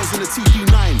 15 shells in a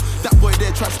TD9. That boy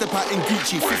there tried to step out in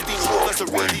Gucci. 15 more, that's a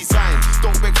redesign.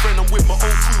 Don't beg friend, I'm with my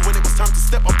own crew. When it was time to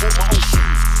step, I bought my own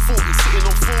shoes. 40, sitting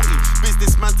on 40.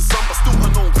 Businessman to some, but still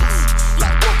unknown crew.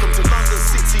 Like welcome to London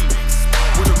City.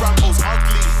 Where the Rambo's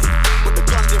ugly, but the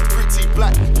gun them pretty.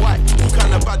 Black, white, all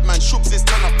kind of bad man. Shooks is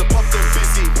turn up, the pub them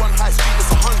busy. One high street is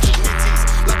 100 nitties.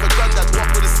 Like a granddad walk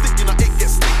with a stick, you know it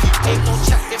gets sticky. Ain't no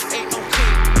chat if ain't no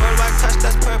clean. Worldwide cash,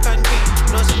 that's perp and green.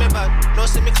 No see me bad, no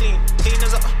see me clean. Clean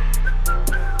as a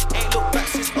ain't look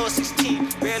back since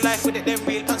 016. Real life with it, then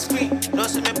real on screen. No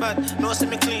see me bad, no see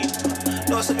me clean.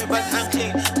 No see me bad and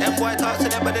clean. Them boy talk to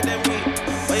them better than me.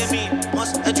 What you mean?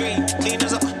 Must a dream. Clean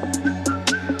as a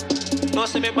no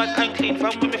see me bad and clean.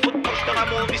 From when me foot touch down,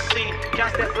 I'm always seen.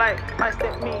 Can't step light, I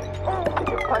step me.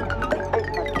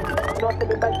 No see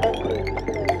me bad and clean.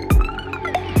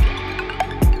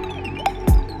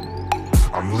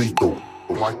 I'm lethal,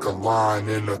 like a lion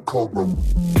in a cobra.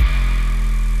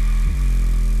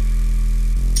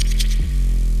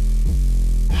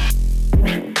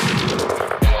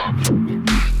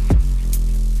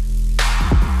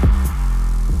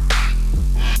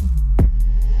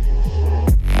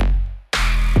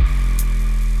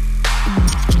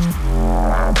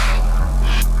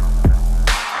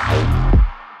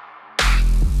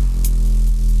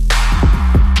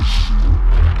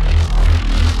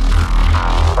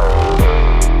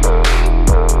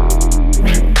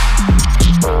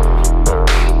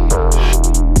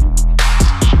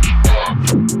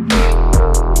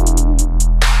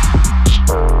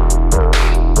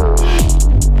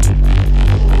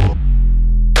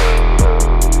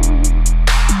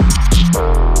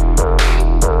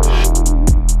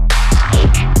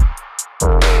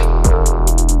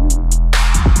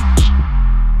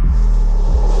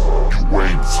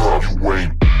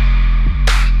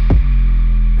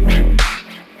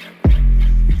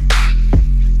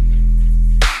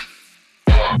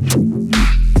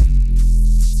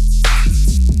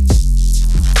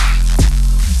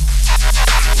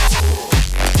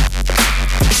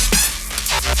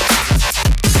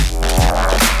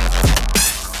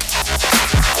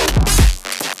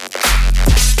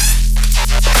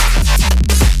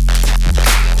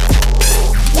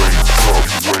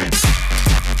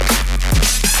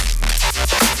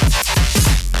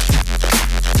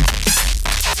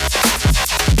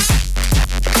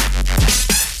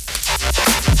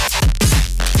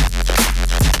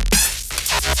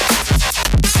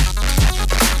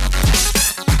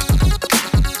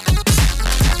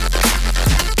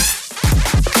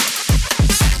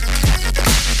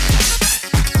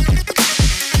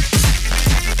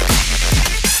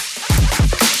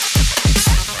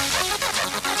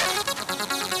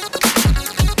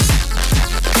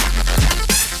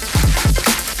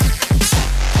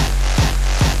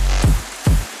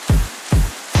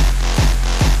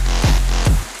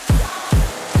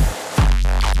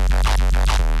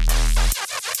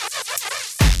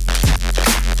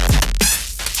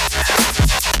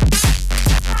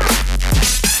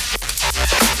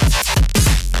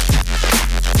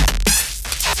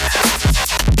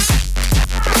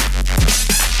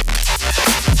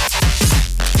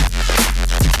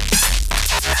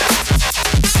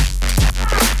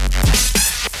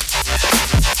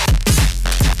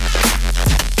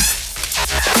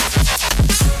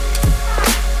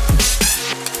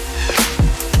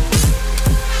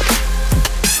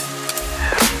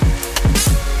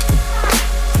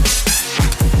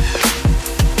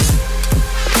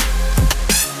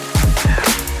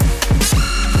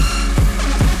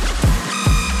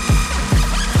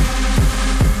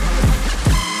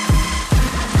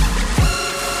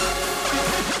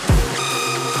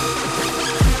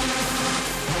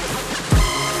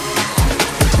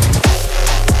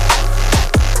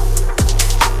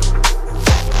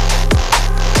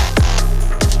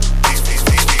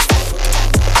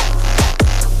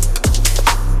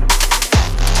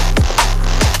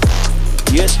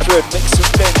 Yes, Dread, mix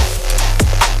and blend.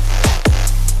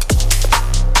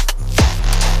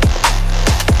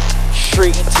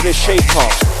 Straight into the shape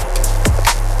up.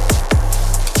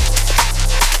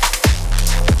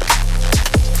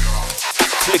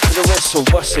 Flick of the wrestle,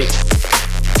 bust it.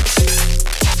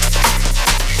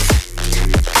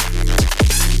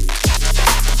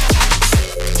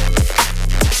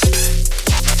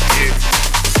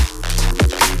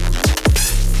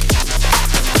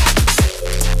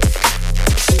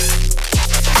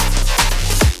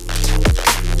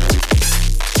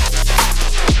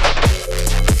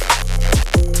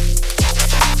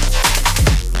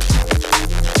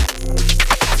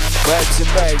 Vibes and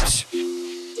vibes.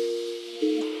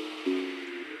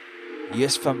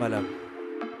 Yes, family.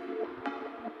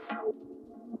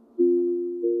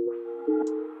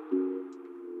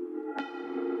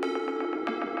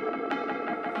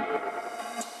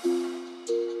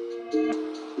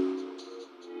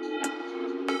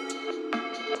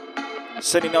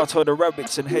 Sending out all the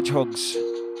rabbits and hedgehogs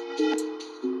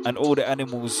and all the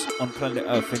animals on planet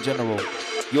Earth in general.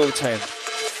 Your time.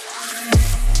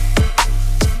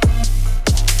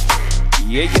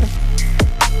 Yeah, yeah.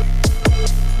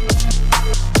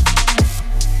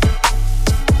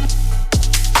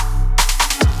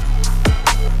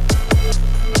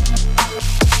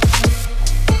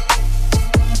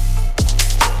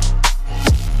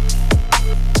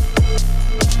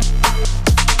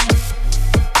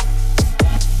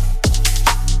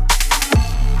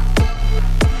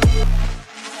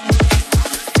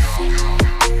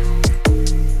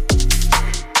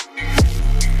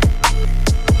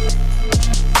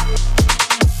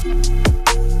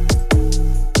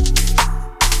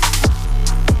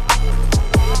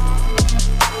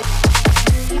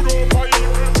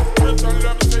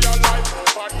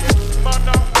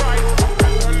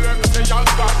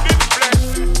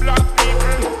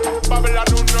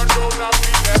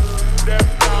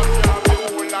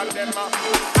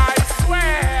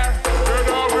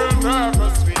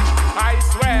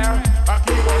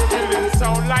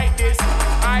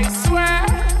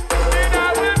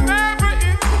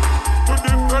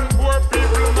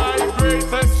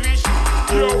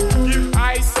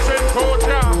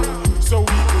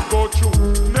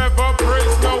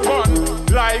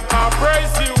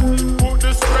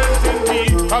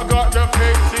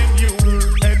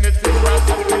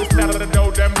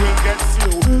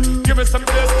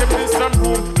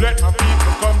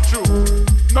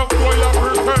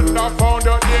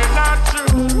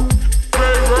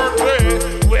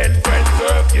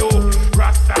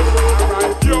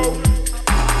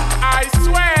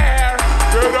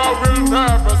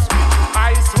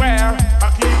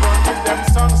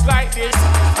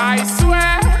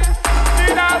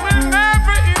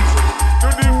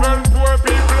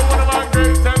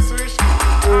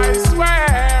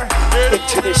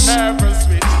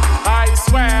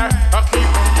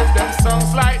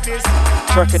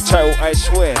 Track and title, I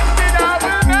swear.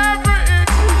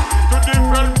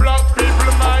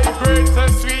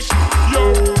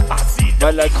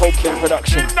 Man like Cocaine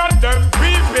Production.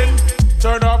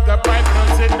 Turn off the pipe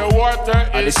and in the water.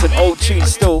 And it's an old tune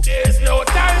still. There's no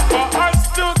time for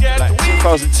us to get like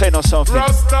 2010 or something.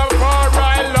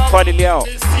 Finally out.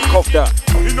 Cop that.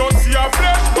 You don't see a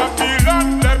flesh,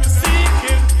 Babylon, them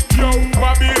seeking. Yo,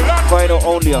 Babylon. Vinyl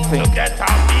only, I think. Get a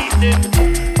beating.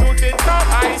 Put it up,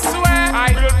 I swear.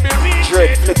 I will be reaching.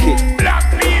 Dread, flick it. Black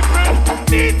people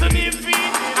need to be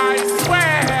feeding. I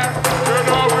swear. You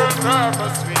know we'll never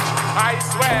switch. I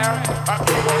swear. I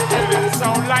keep on killing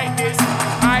sound like this.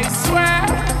 I swear.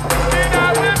 And I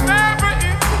will never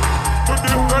eat. To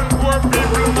different poor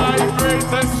people, my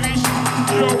greatest wish.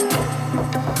 Yo.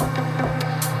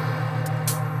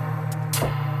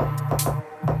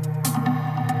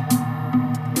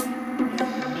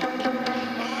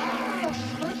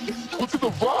 Look at the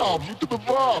vibe, look at the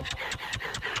vibe.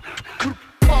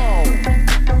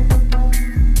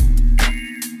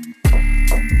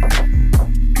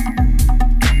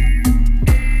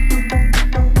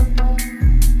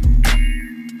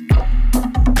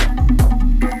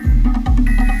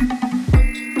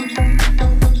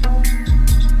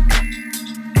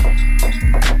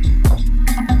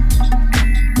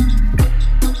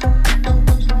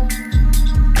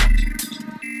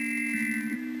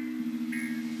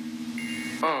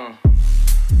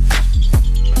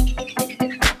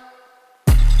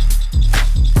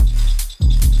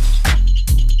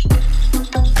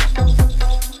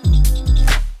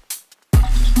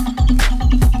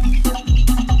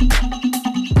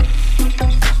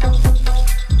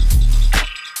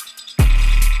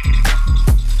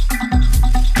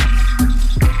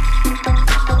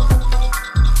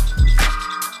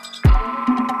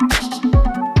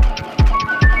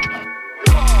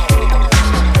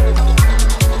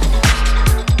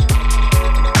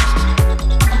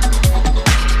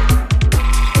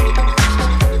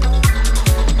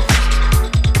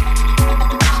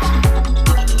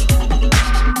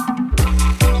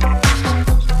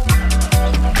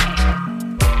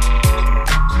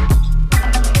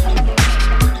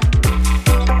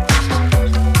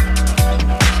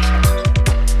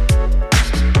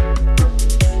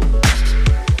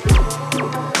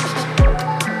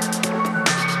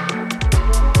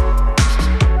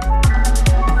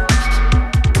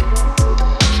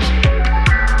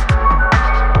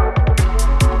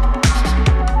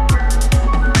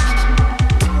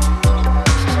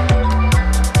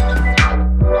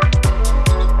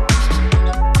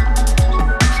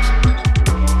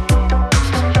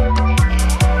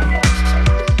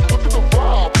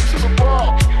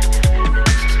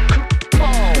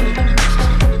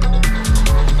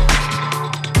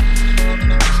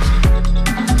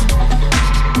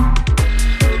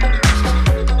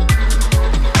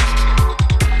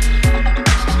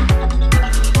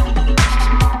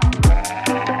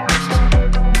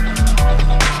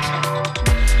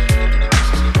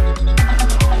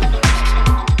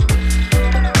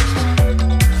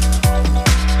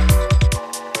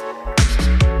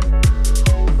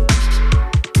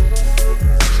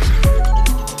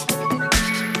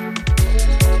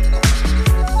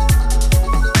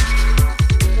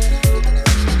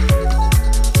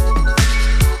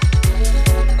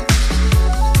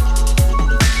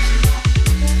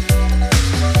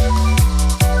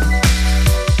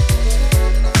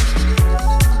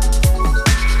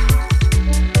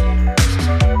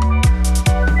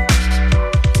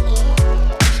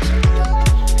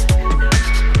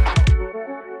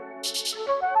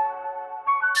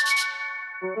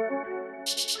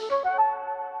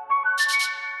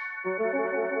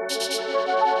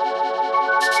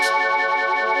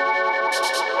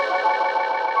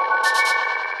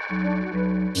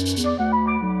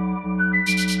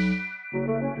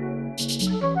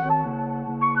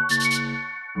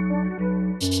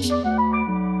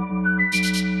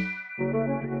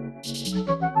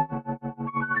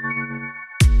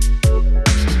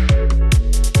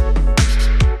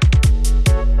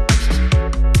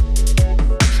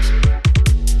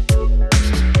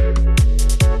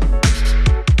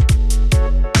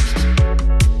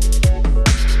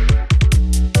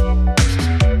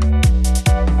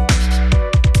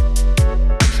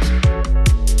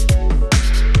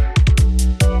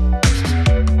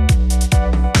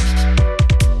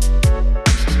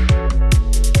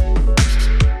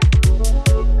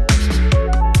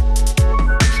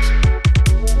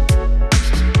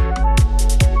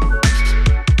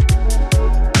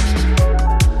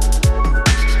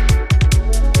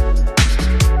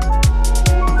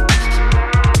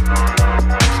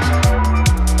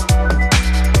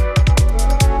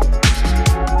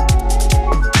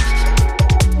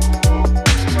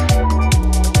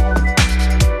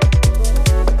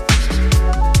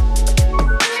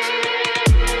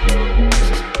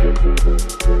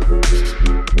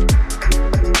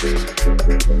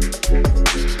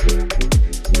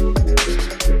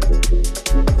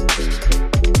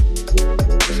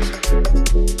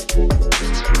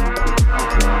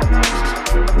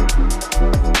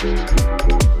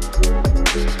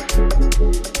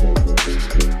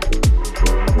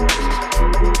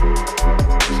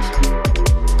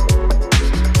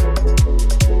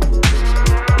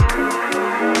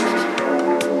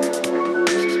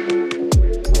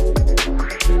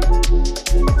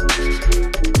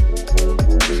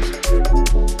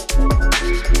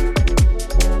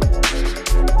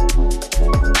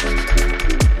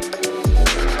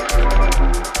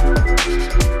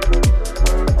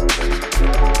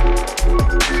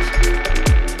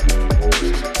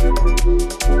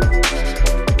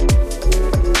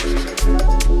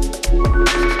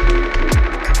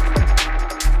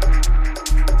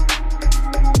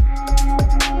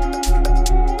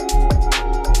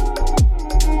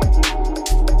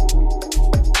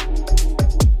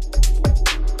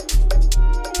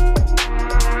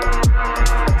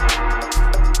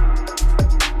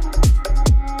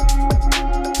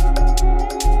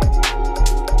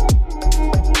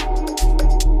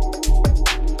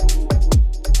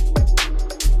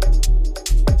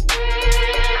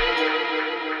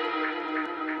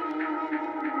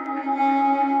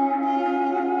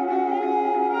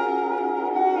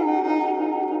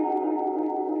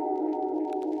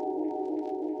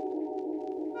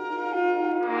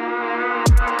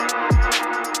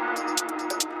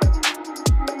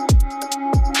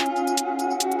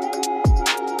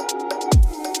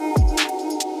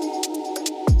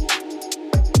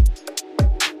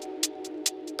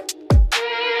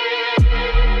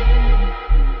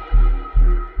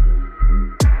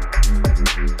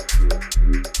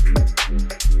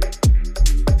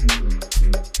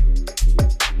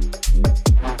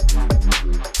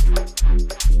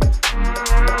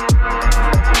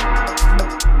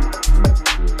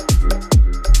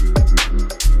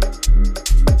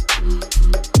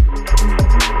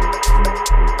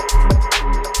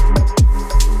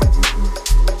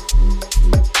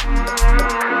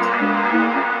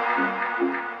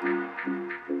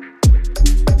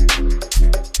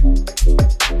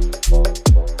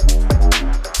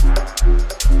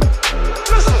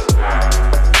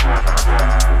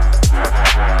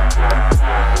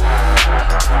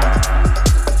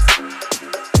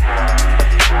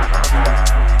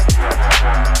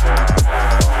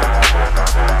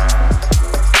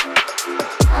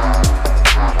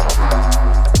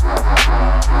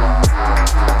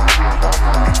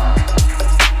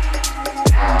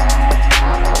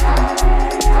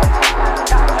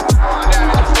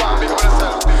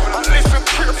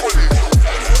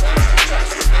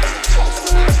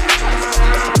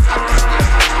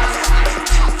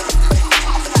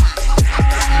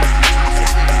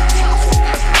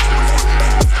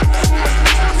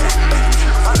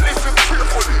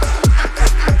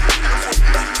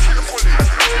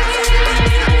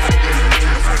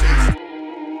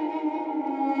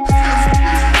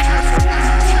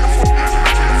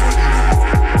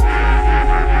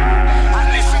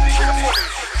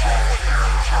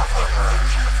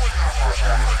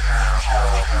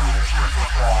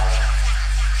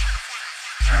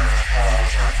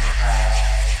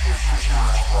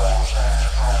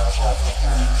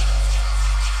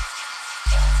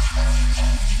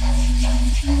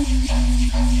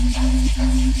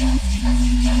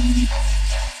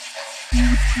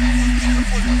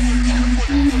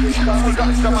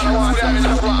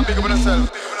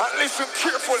 Listen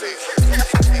carefully.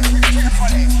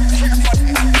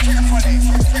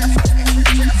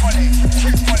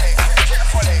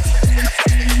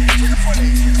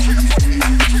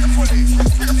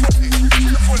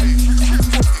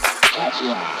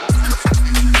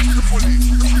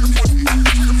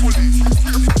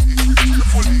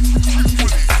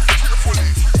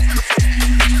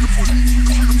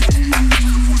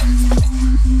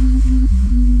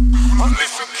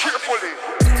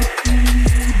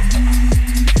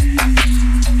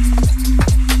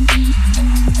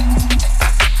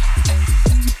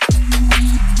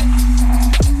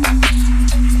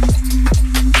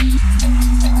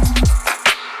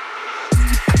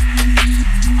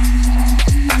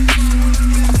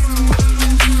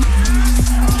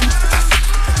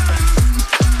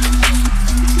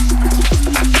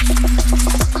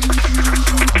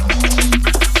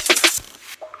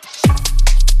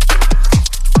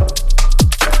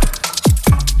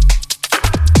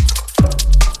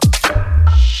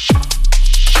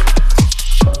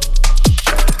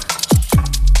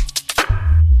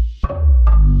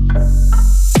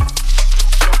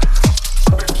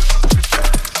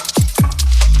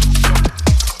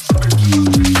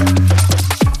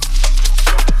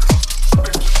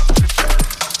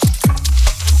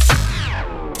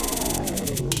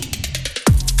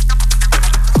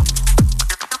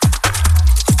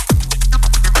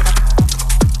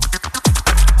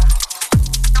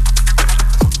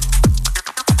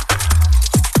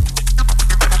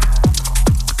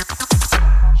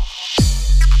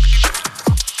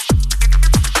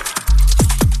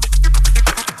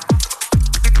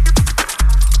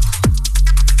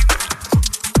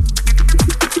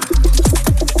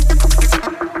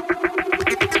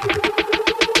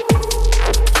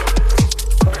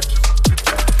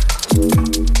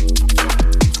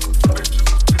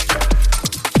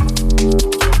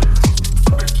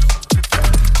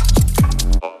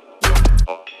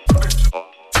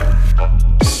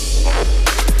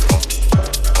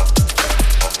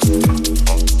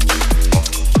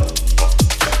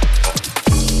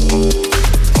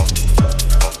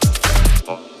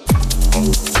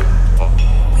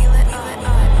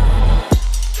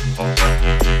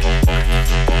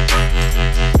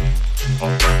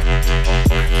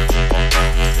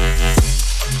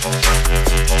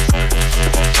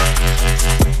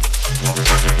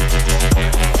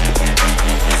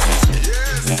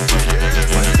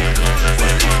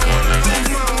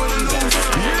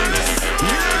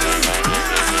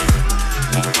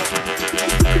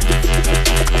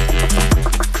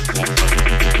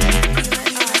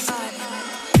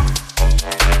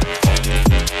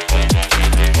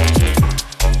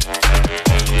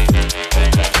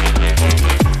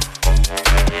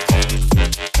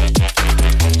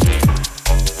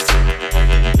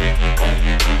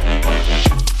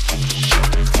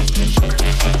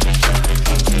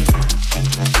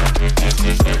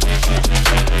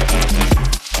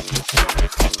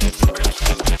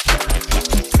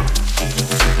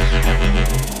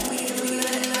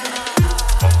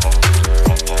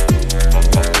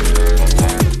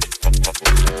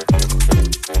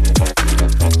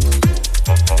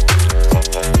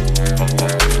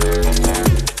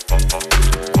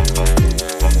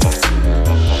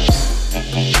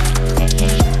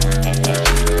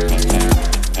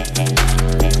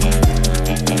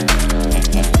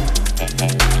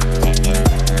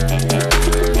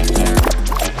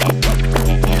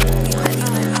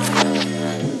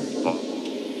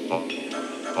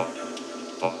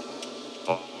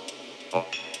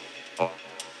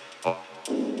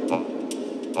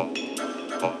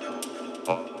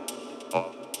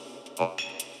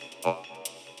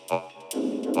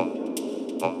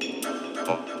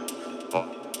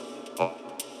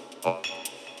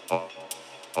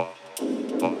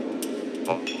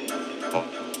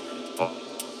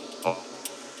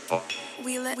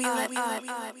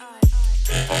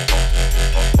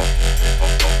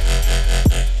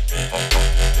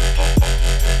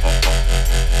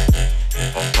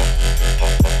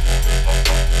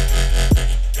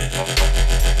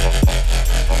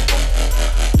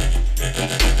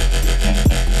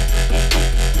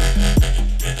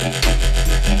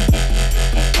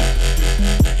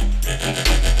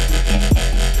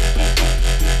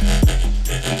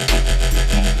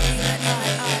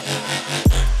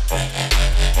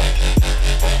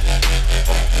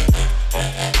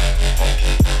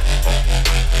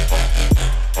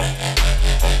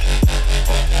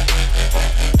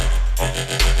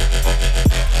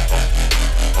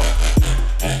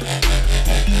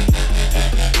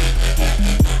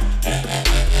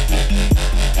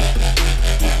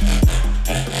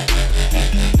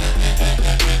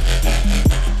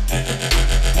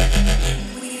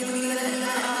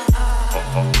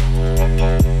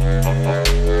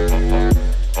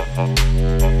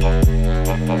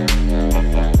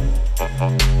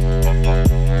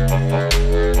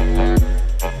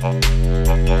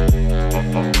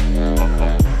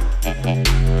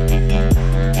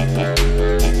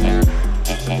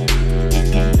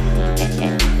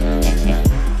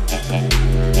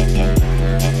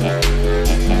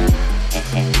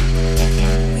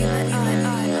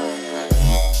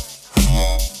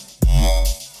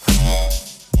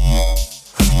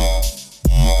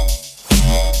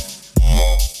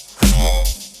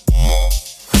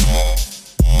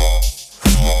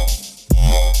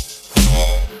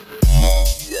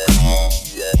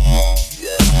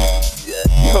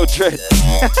 Dread.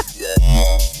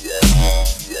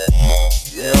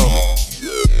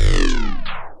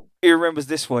 He remembers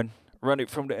this one. Run it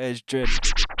from the edge, Dread.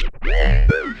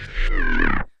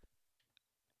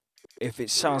 If it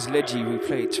sounds ledgy, we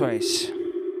play it twice.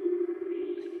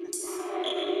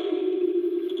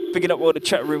 Picking up all the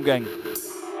chat room gang.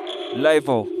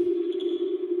 Live-o.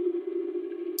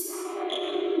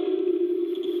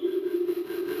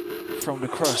 From the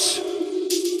cross.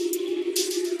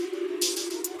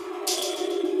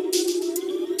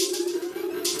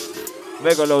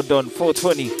 Megalodon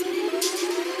 420.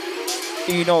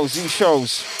 He knows, he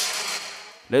shows.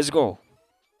 Let's go.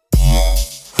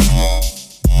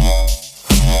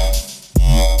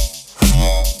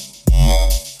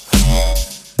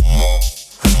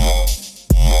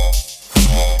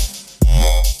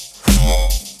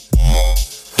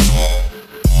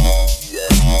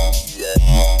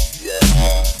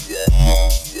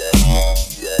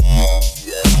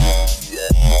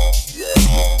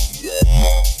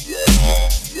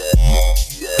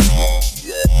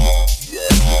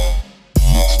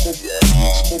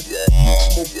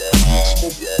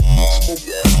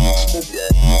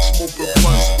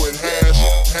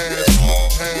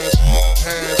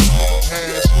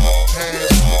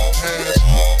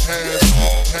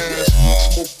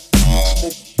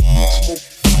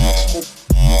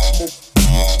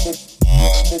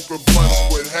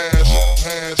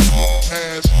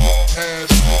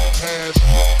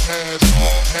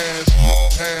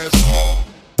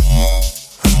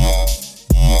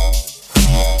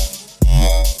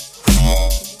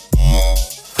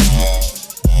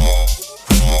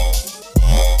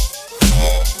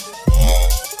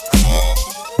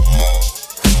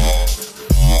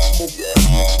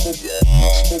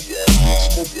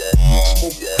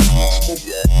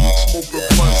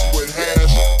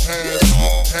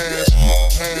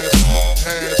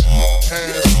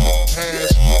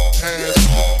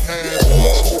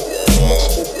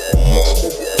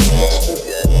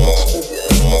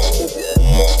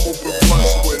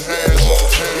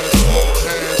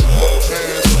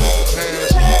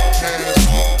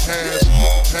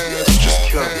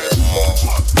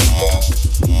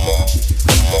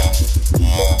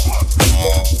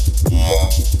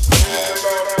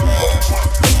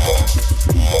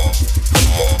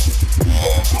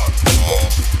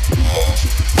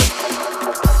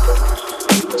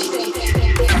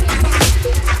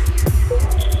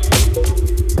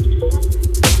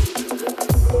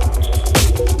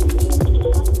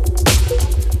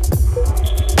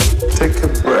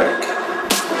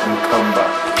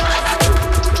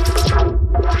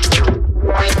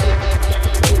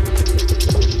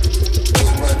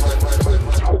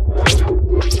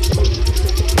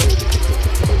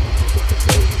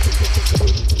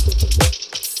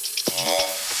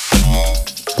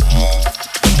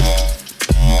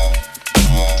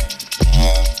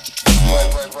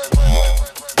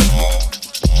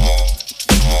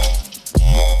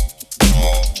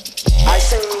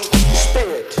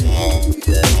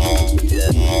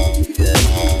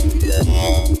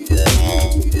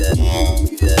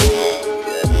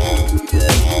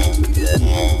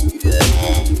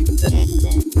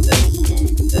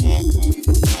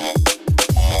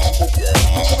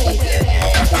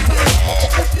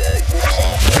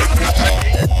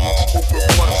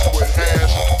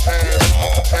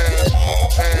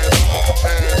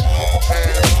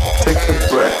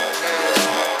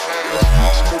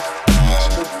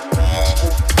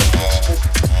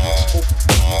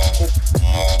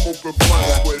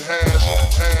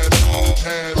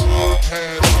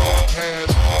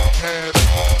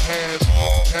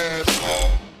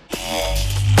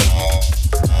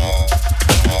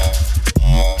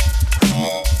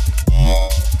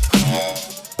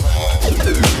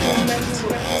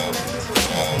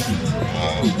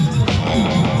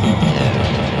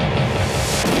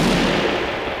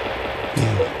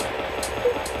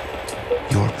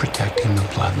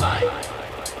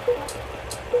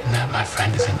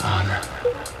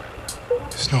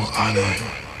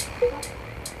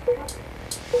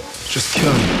 Just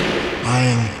killing,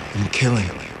 lying and killing.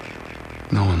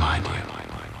 No one lied to you.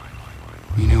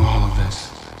 You knew all of this.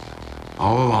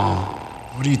 All along.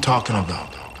 What are you talking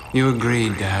about? You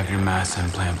agreed to have your mass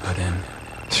implant put in.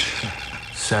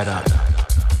 Set up.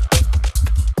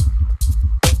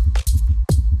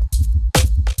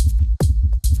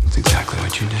 That's exactly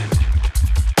what you did.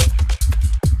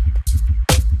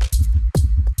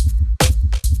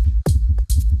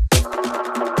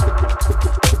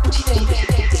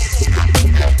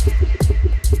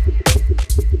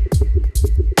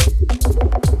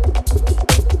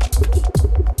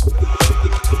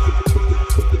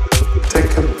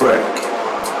 Take a break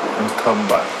and come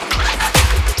back.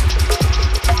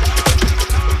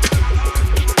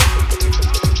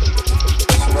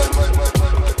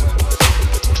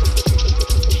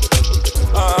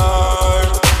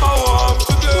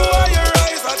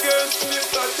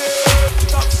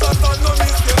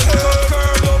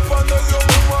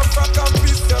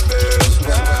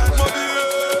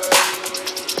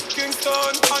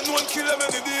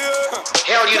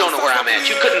 Hell, you don't know where I'm at.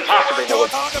 You couldn't possibly know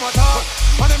it.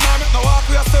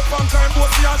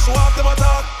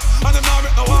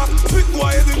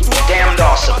 Damned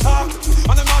awesome.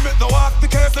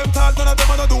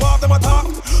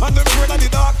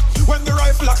 When the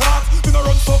rifle a clock, we no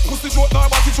run so pussy joke, no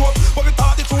body joke. But we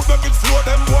thought the truth, make it float.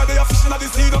 Them boy, they a fishing at the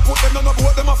sea, don't put them on the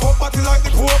boat. Them a fuck party like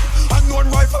the Pope. And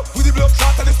one rifle with the blood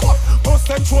clot and the spot.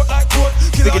 Bust them throat like coat.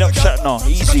 Big it up, chat now,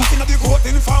 easy. I'm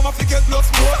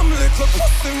little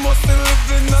pussy, must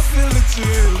live in a silly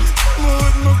chill.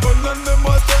 With my gun and them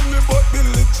a tell me about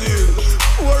Billy Jill.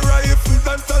 War rifle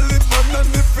and Taliban and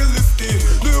the Philistine.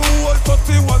 The whole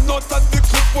 31 not at the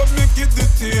clip when me get the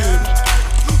team.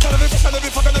 Tell me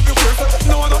fucking everywhere.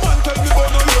 No one tell me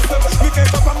about no yourself. We can't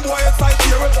stop and boy inside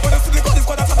here. When I see the gun is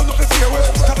gonna do nothing fear.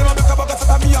 Cause them a make a bag of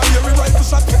shot at me and hear me. Right to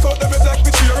shot, pick out them head like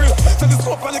me cheery. Tell the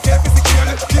scope and the care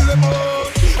physically. Kill them all,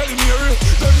 eliminate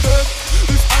them dead.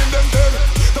 This time them dead.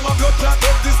 Them a blood clot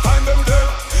dead, this time them dead.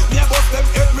 Me a bust them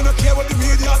head, me no care what the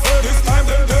media say. This time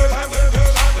them dead.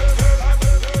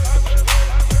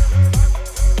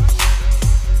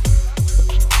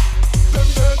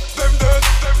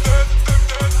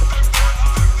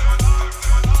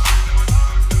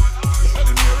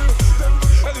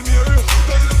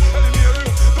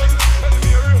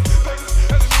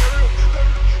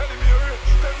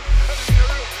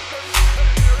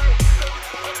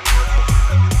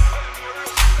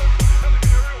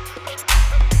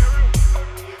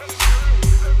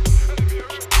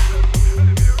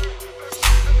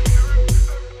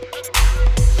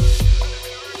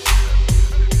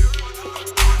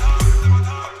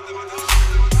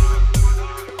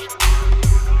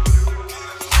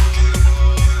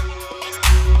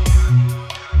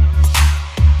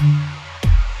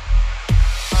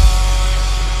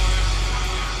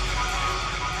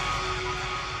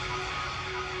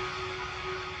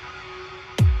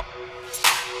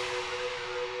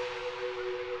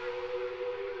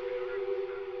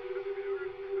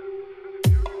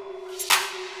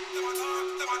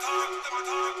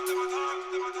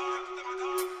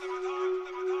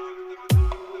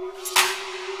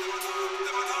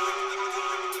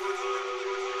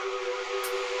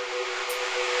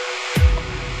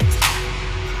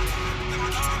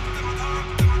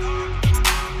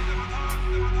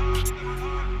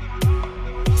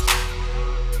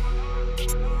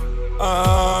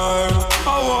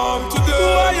 I want to do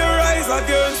why you rise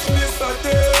against me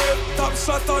today. Top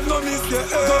shot and no miss your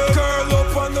head. Go curl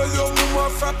up and the young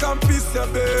woman frack and piss your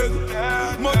bed.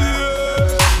 Muddy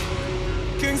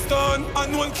Kingston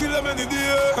and one kill them any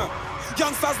day.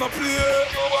 Youngsters no play.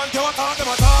 You want talk them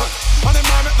attack. And them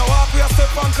not make no walk. We a step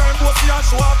on crime bossy and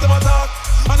show off them attack.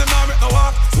 And them not make no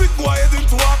walk. Speak boy head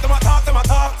into walk. Them attack, them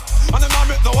attack. And them not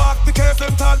make no walk. The case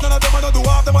them tall. None of them a do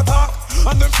half them attack.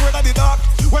 And them afraid of the dark.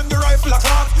 When the rifle a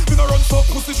clock, we no run so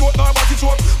pussy joke, no body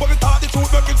joke. But we thought the truth,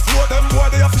 make it float. Them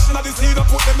boy, they a fishing at the sea, don't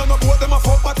put them on the boat. Them a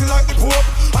fuck party like the Pope.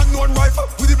 And one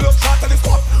rifle with the blood clot and the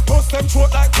spot. Bust them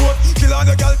throat like coat. Kill all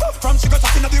the gal from she got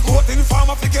in at the coat. In farm,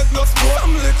 I forget no sport.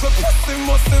 I'm little pussy,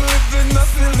 must live in a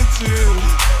silly chill.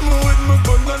 Me with my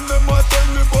gun and them a tell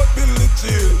me about Billy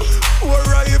Jill. War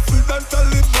rifle and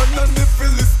Taliban and the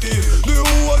Philistine. The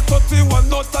whole 31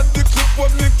 not at the clip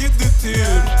when me get the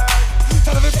team.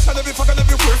 Tell me fish and every fucking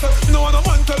every person. No one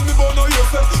tell me about no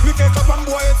yourself. Me can't come and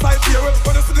boy inside here.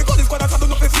 When you see the gun is gonna do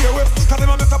nothing fear. Cause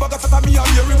them a make a bag of shot at me and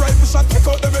hear me. Right to shot, pick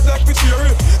out them head like me cheery.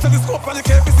 Tell the scope and the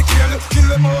care physically. Kill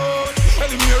them all,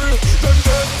 eliminate them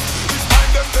dead. This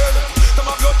time them dead. Them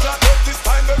a blood clot dead. This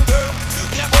time them dead.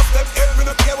 Me a bust them head. Me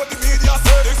no care what the media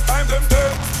say. This time them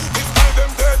dead. This time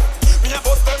them dead. Me a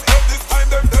bust them head. This time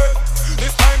them dead.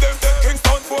 This time them dead.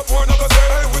 Kingston 4-4 no go say.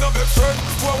 Hey, we no make friends.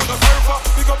 Who we no serve for.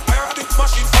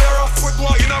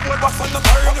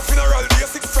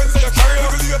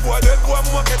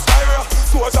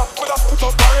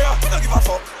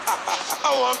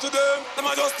 them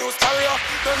a just news carrier.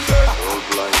 Them dead,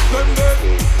 them dead,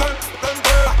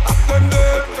 them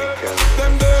dead,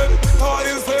 them dead. How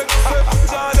you say,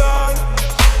 Jordan?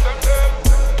 Them dead.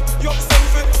 You send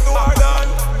fit to war done.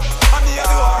 And the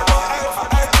other war,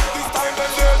 but this time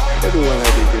them dead. Everyone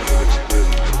had a different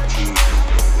experience of Jesus,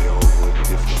 and they all wrote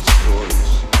different stories.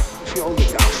 See, all the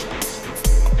gospels,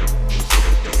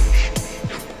 interpretation,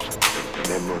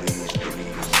 memories,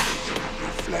 dreams,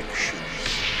 reflections.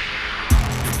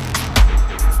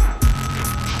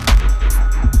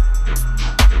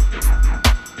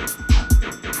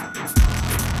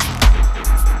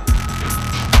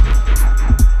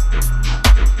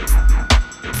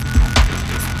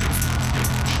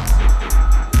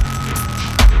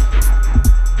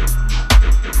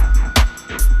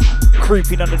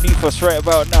 Creeping underneath us right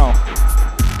about now.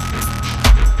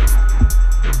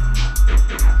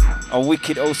 A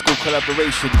wicked old school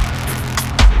collaboration.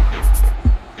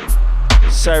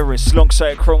 Cyrus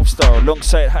alongside Chrome Star,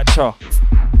 alongside Hatcher.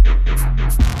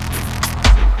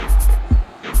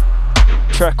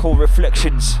 Track called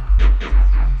Reflections.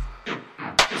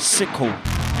 Sickle.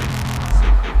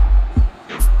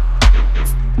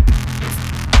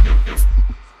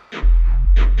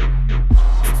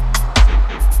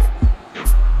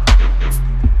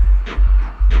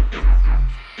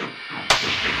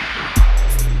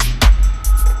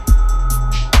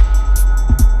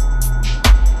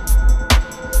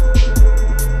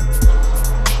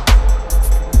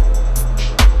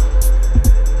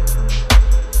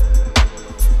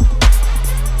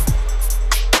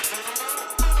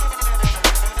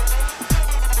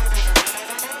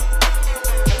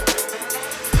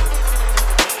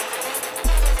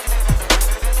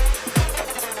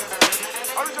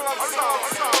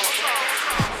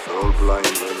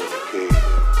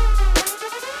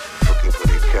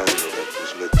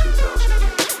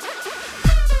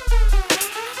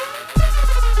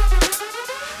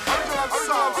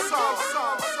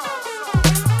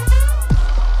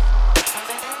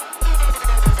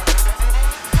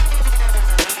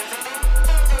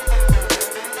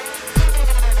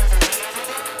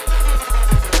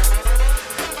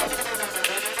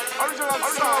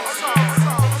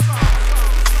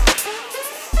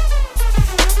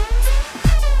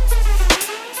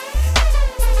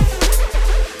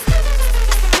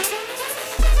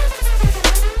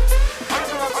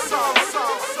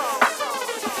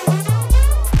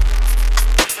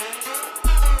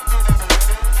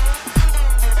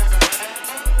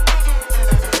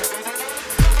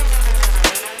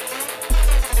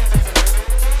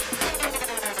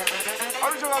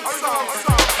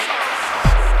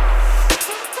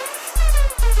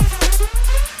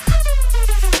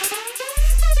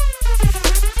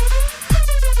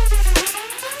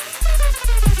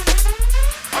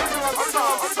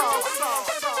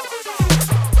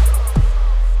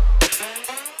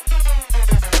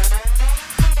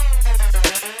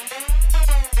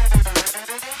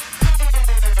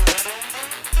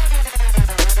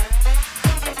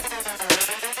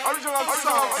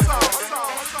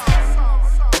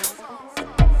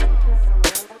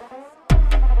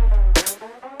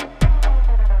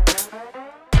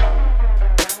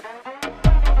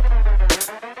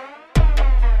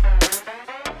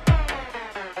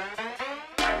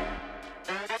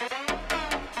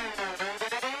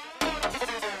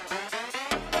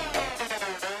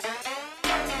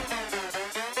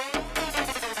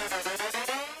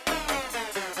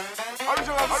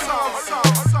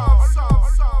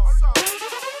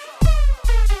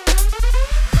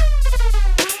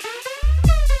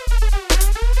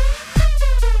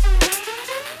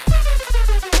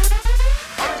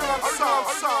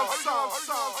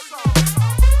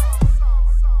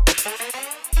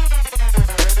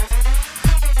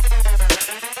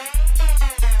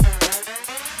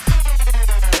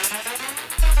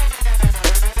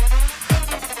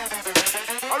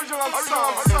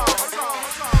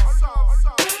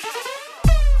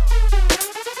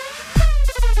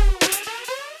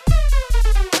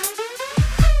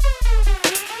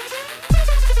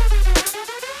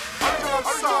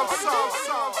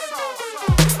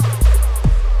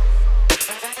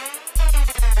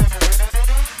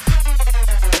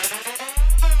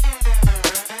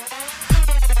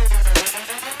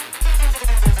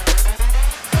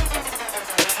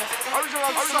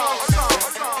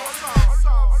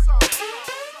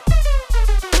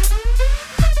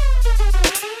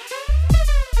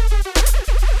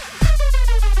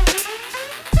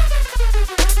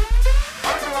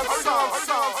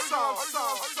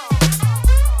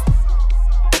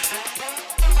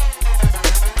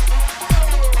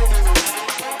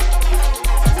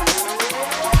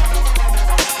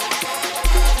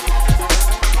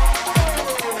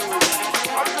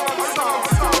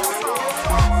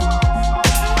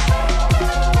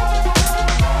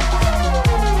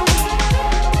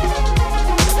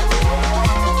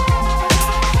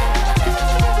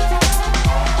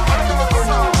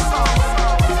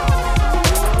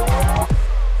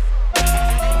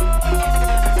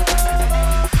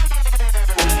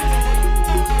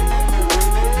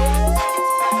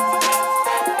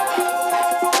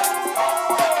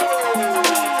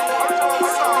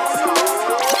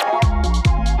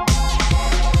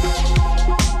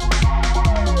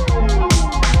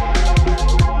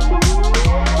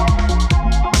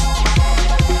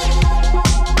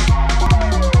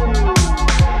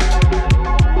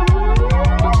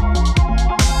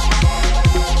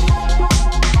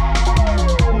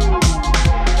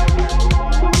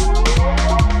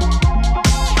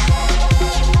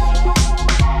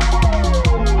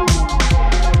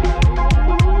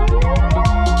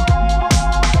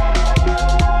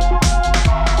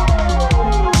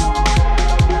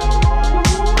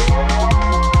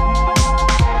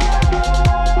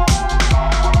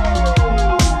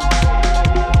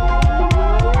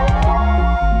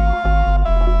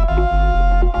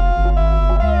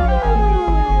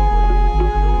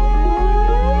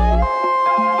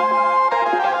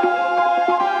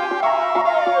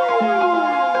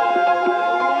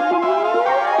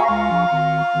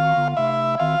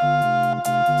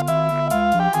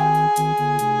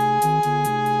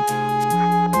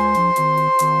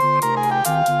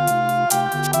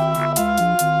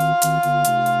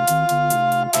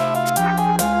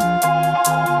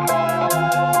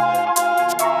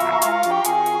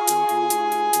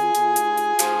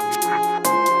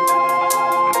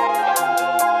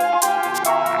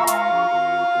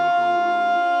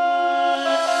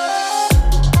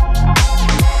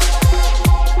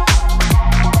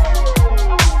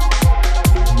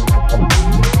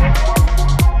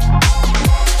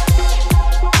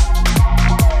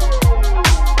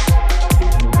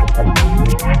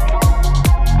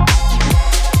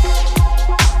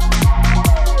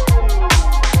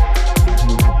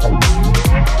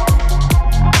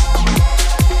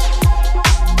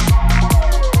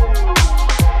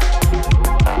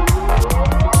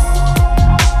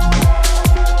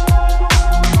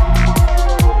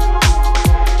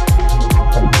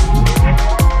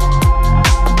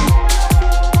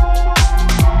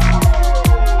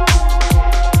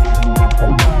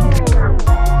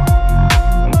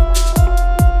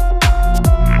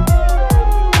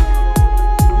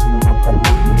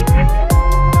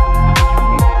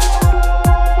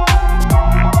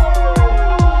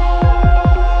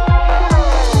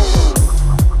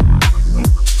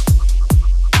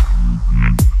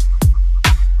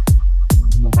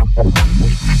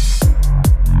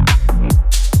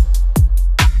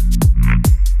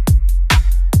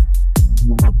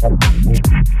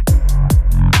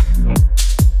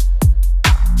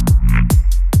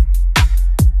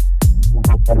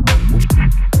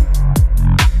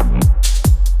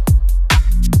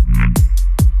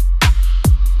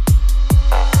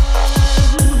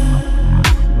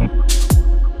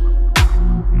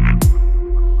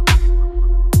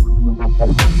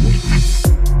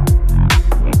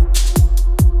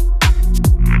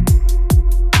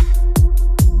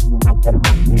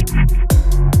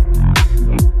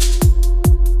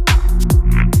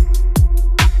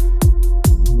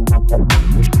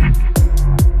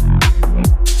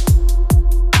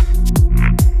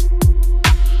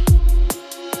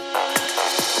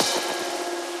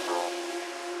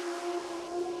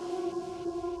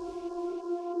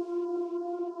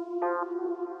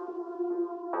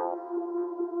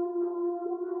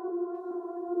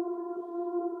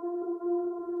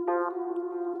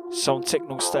 Some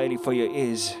techno styly for your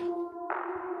ears.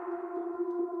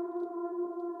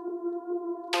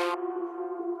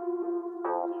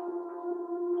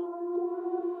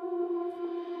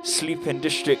 Sleeping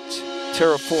District,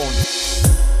 Terraform,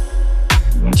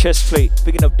 Chest Plate,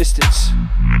 big enough distance,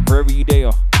 wherever you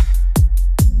there.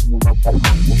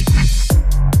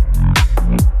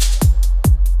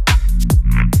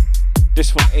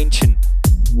 This one ancient.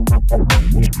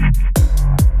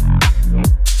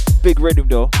 Big rhythm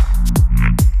though.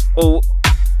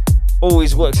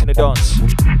 Always works in the dance.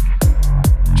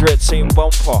 Dread saying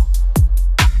bumper.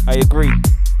 I agree.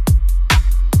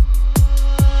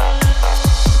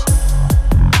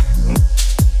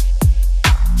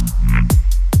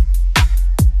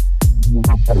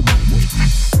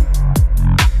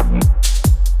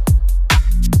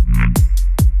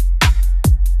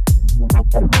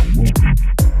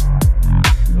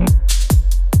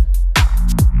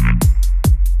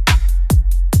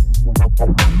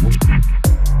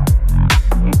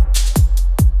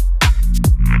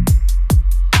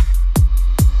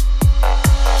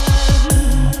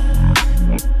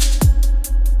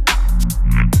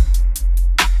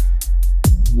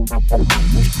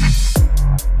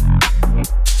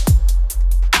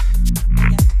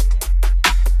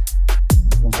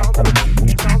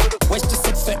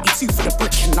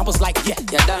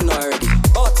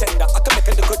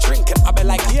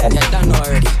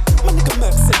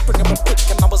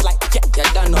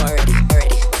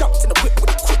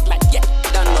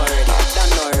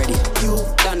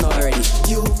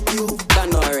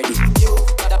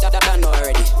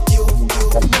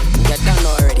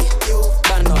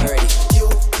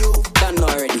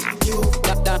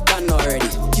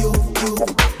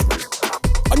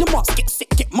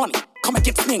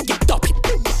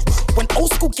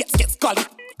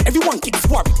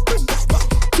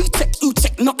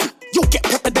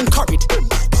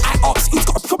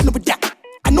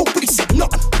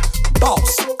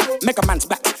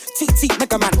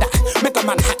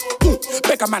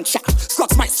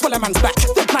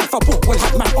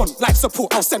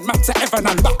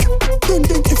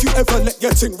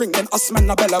 Ring then us man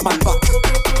a bella man back.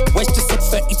 West just said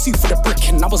 32 for the brick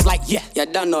and I was like, yeah,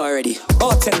 done already.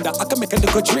 Bartender, I can make a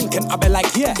nigga drink and I be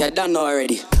like, yeah, done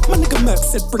already. My nigga Merc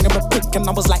said bring him a brick and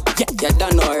I was like, yeah,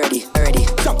 done already.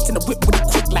 Jumped in the whip with a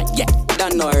quick like, yeah,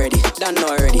 done already. Done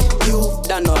already. You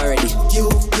done already.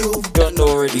 You done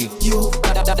already. You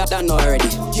done already.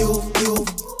 You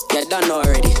done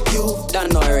already. You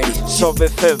done already. Sub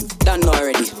FM. Done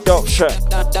already. Dubshack.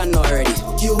 Done already.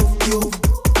 You.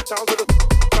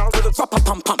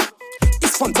 Pam.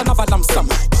 This one's another lump sum.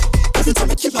 Every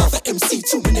time I kill out the MC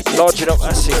 2 minutes. Large enough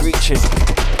acid reaching.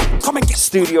 Come and get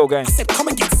studio gang. I said come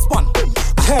and get spun.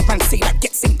 I heard man say that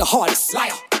gets in the hardest.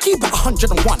 Liar. Keep it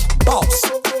 101 balls.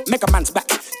 Mega Man's back.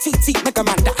 TT Mega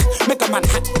Man that. Mega Man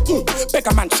hat.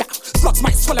 Beggar Man chat. Slugs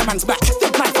might swallow man's back.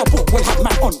 Then man for book will have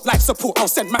man on life support. I'll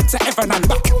send man to heaven and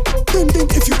back. Then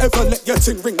if you ever let your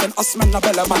ting ring, then us man a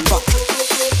bella man back.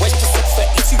 West just said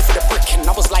 32 for the brick and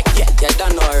I was like, yeah,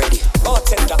 done already.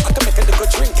 Bartender, I can make a nigga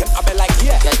drink and I be like,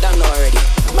 yeah, done already.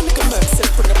 My nigga Merc said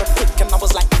bring him a brick and I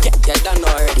was like, yeah, done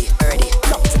already.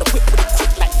 Jumped in the whip with a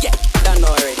quick like, yeah, done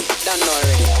already. Done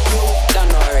already.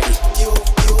 Done already.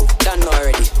 Done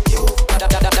already.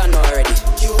 Done already.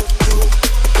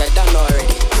 Yeah, done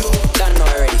already. Done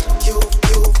already.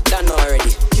 Done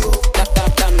already.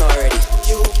 Done already.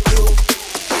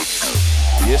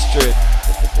 Yes, Dread.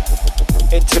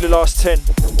 Into the last 10.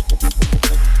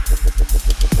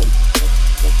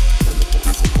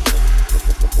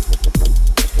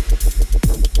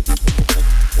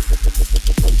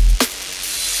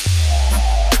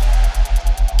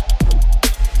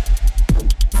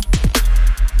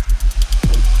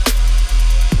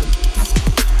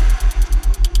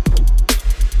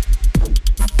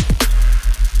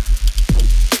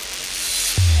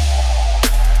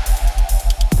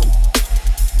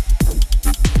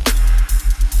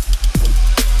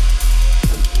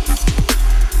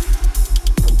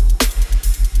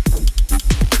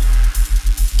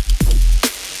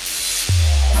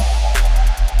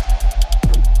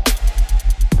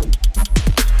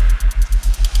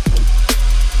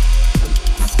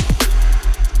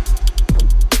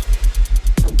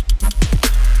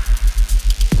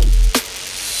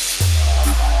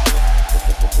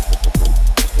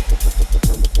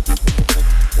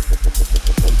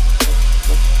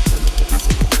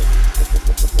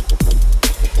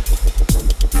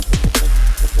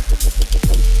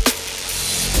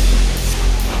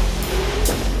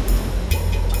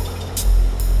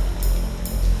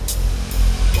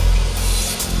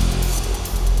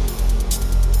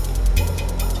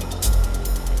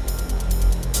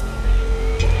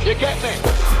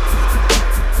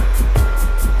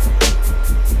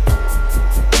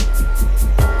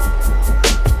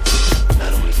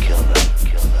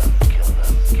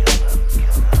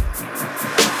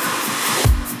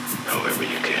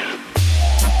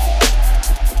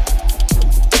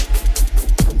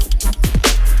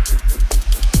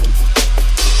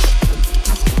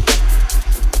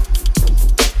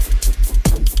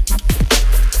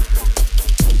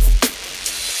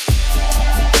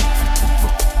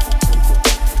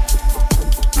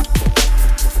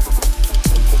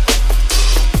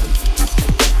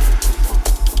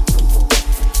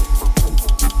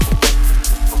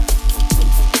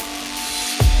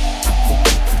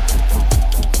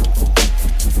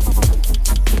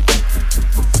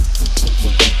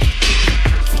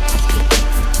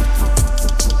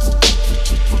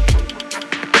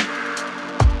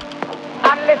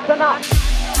 One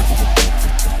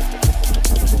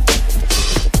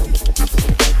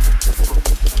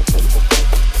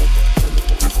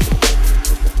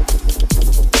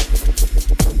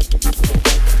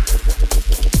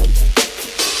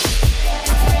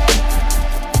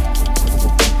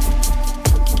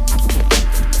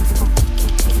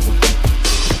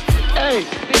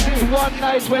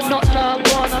night we're not now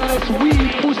gone unless we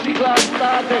pussy glass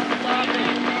started.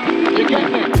 You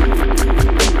get me?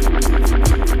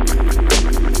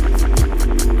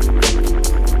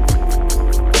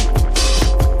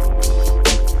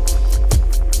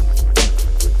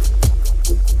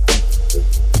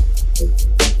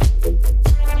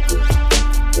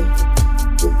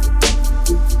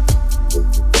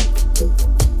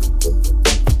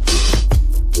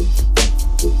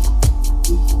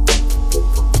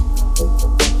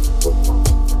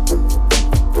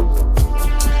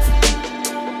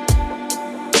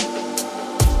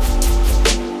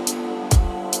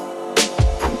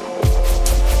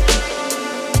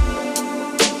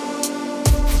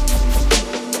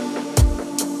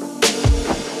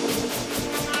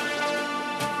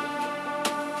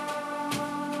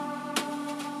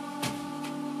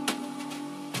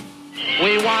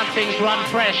 Things run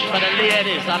fresh for the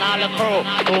ladies and all the crew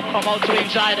who come out to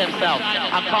enjoy themselves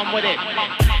and come with it.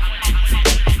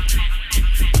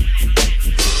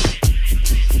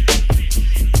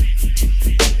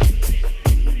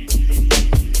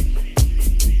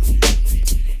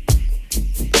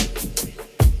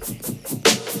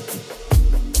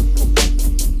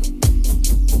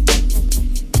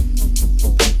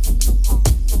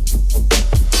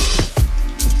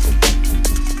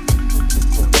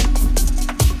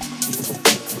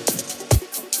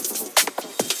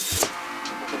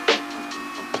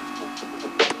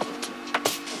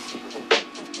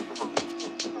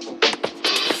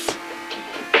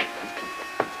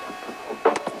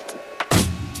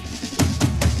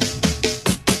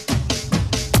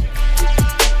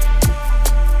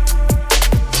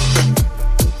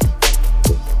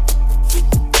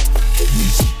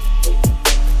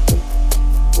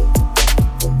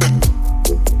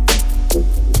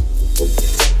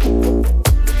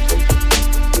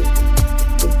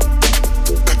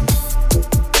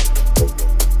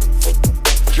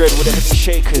 With the heavy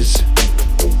shakers.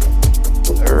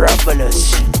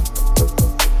 Rumblers.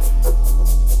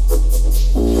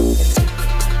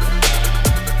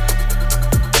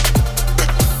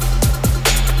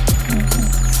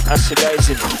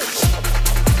 Acidizing.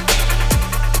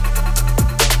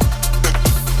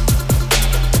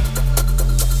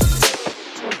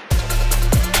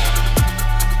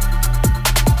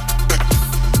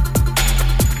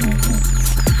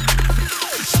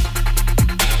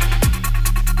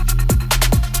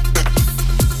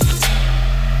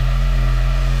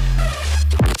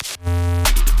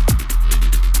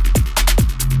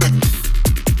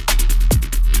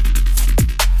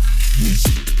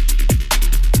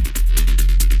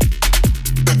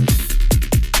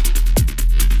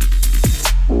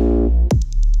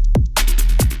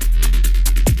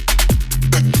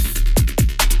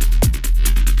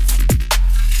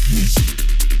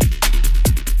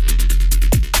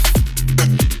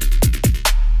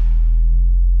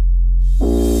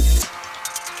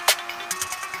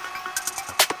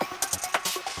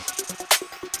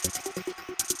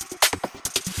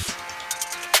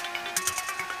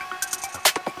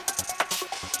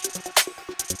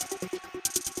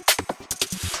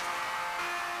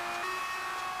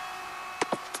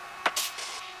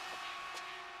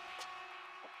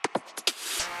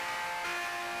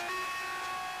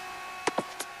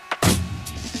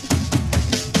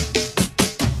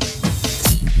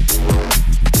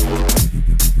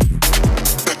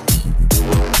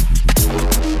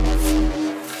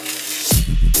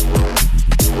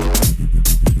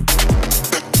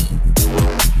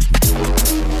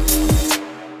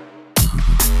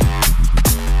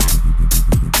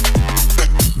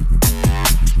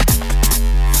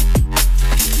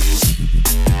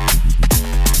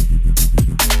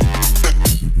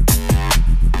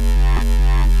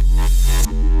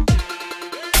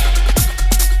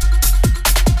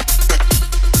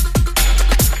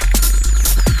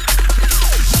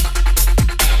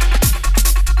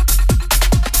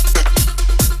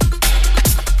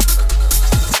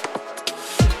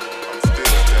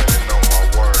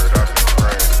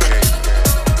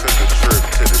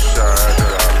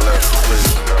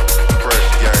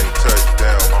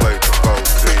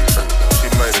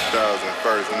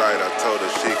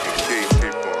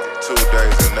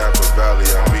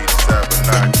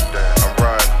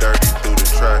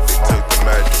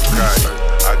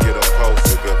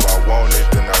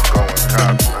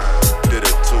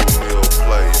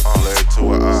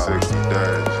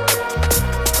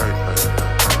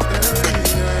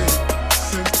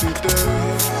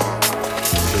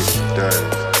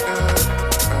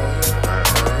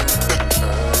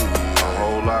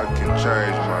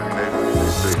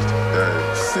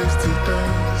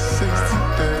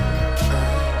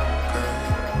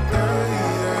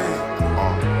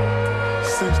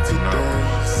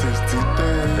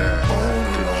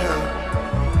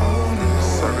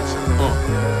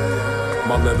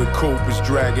 leather coat was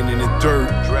dragging in the dirt.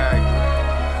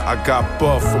 I got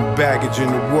buff from baggage in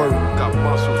the work. Got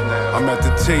muscles now. I'm at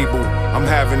the table, I'm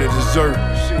having a dessert.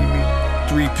 See me?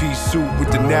 3-piece suit with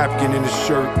the napkin in the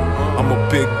shirt. I'm a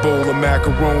big bowl of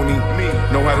macaroni.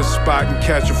 Know how to spot and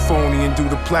catch a phony and do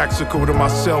the plaxico to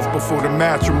myself before the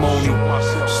matrimony.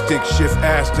 Stick shift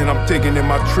Aston, I'm digging in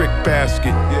my trick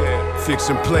basket.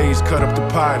 Fixing plays, cut up the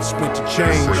pie and split the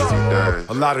change.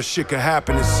 A lot of shit can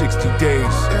happen in 60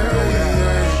 days.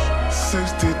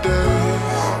 60 days.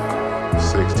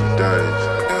 60 days.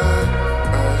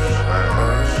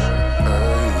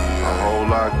 A whole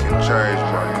lot can change,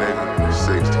 my nigga.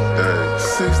 60 days.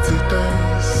 60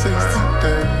 days. 60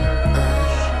 days.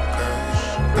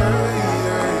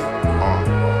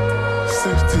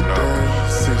 60 days.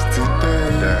 60 days.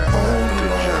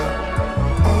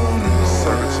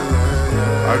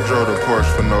 I drove the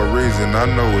Porsche for no reason. I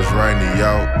know it's rainy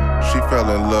out. She fell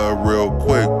in love real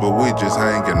quick, but we just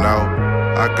hanging out.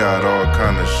 I got all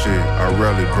kind of shit, I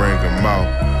rarely bring him out.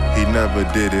 He never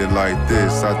did it like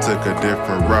this, I took a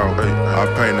different route. I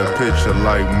paint a picture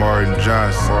like Martin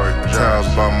Johnson. Tiles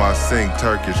by my sink,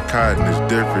 Turkish cotton is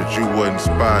different, you wasn't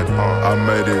spotted. I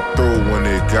made it through when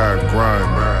it got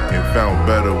grimy and found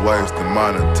better ways to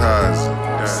monetize it.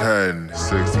 It's had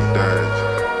 60 days.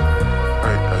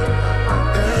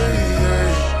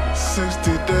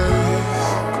 60 days.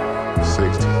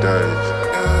 60 days.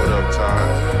 What up, time?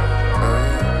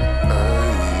 A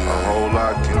whole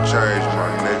lot can change, my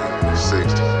nigga.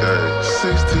 60 days.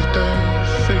 60 days.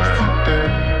 60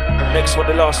 days. Next one,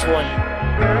 the last one.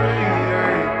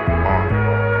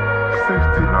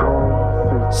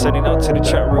 Sending out to the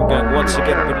chat room gang once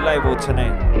again with live or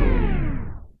tonight.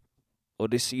 Or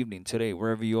this evening, today,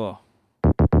 wherever you are.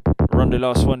 Run the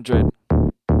last one, Dread.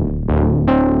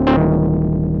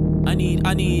 I need.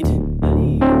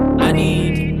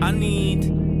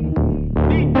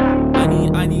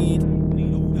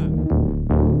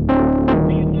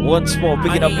 Once more,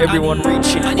 picking up everyone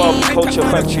reaching Barber Culture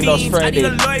Factory last Friday.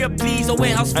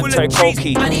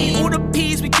 Anti-Cokie. I need all the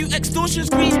P's with you extortion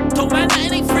screens. Don't man that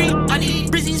it ain't free. I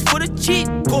need brizzies for the cheat.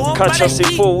 Catch us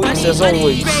in 4 weeks as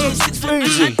always.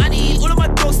 Easy. I need all of my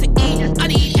dogs to eat. I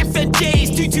need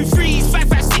FNJs, 223s,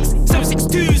 556,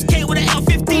 762s, K with an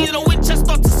L15 and a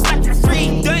Winchester to slap you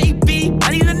free. Dirty B.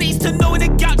 I need the needs to know when the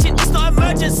gouching it's not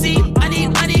emergency. I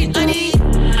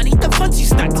need the funds you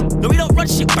stacked. No, we don't run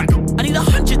shit back. I need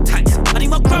 100 tanks. I need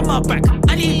my grandma back.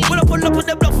 I need when I pull up on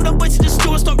the block for them boys to the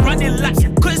store and stop running laps.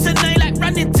 Cause it's a night like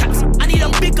running taps. I need a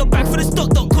bigger bag for the stock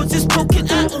dog cause it's broken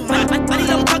out on man. I need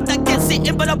a pug that gets it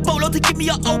in by the bolo to give me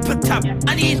an open tab.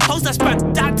 I need hoes that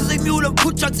span, down to the mule and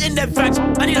put drugs in their vag.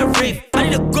 I need a rave, I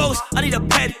need a ghost, I need a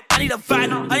pen, I need a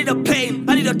van, I need a plane,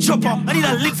 I need a chopper, I need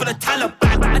a link for the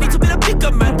Taliban. I need to be a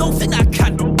bigger man, don't think I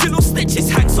can. Till all snitches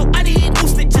hang, so I need all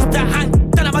snitches to hang.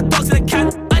 Then I'm my dogs in a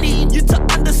can. I need you to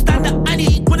understand that I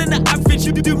need more than the average.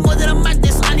 You do more than a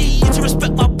madness. I need you to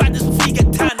respect my badness before you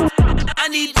get tanned. I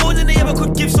need more than they ever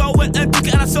could give, so I went and took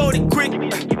it and I sold it quick.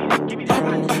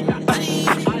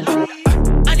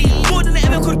 I need more than they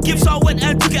ever could give, so I went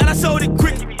and took it and I sold it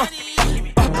quick.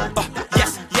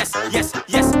 Yes.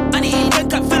 I need a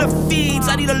cup full of feeds.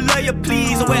 I need a lawyer,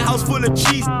 please. A warehouse full of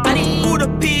cheese. I need all the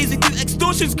P's and do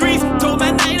extortion screens. Told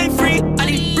man that it ain't free. I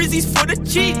need brizzies for the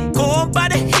cheat. Go on by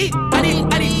the heat. I need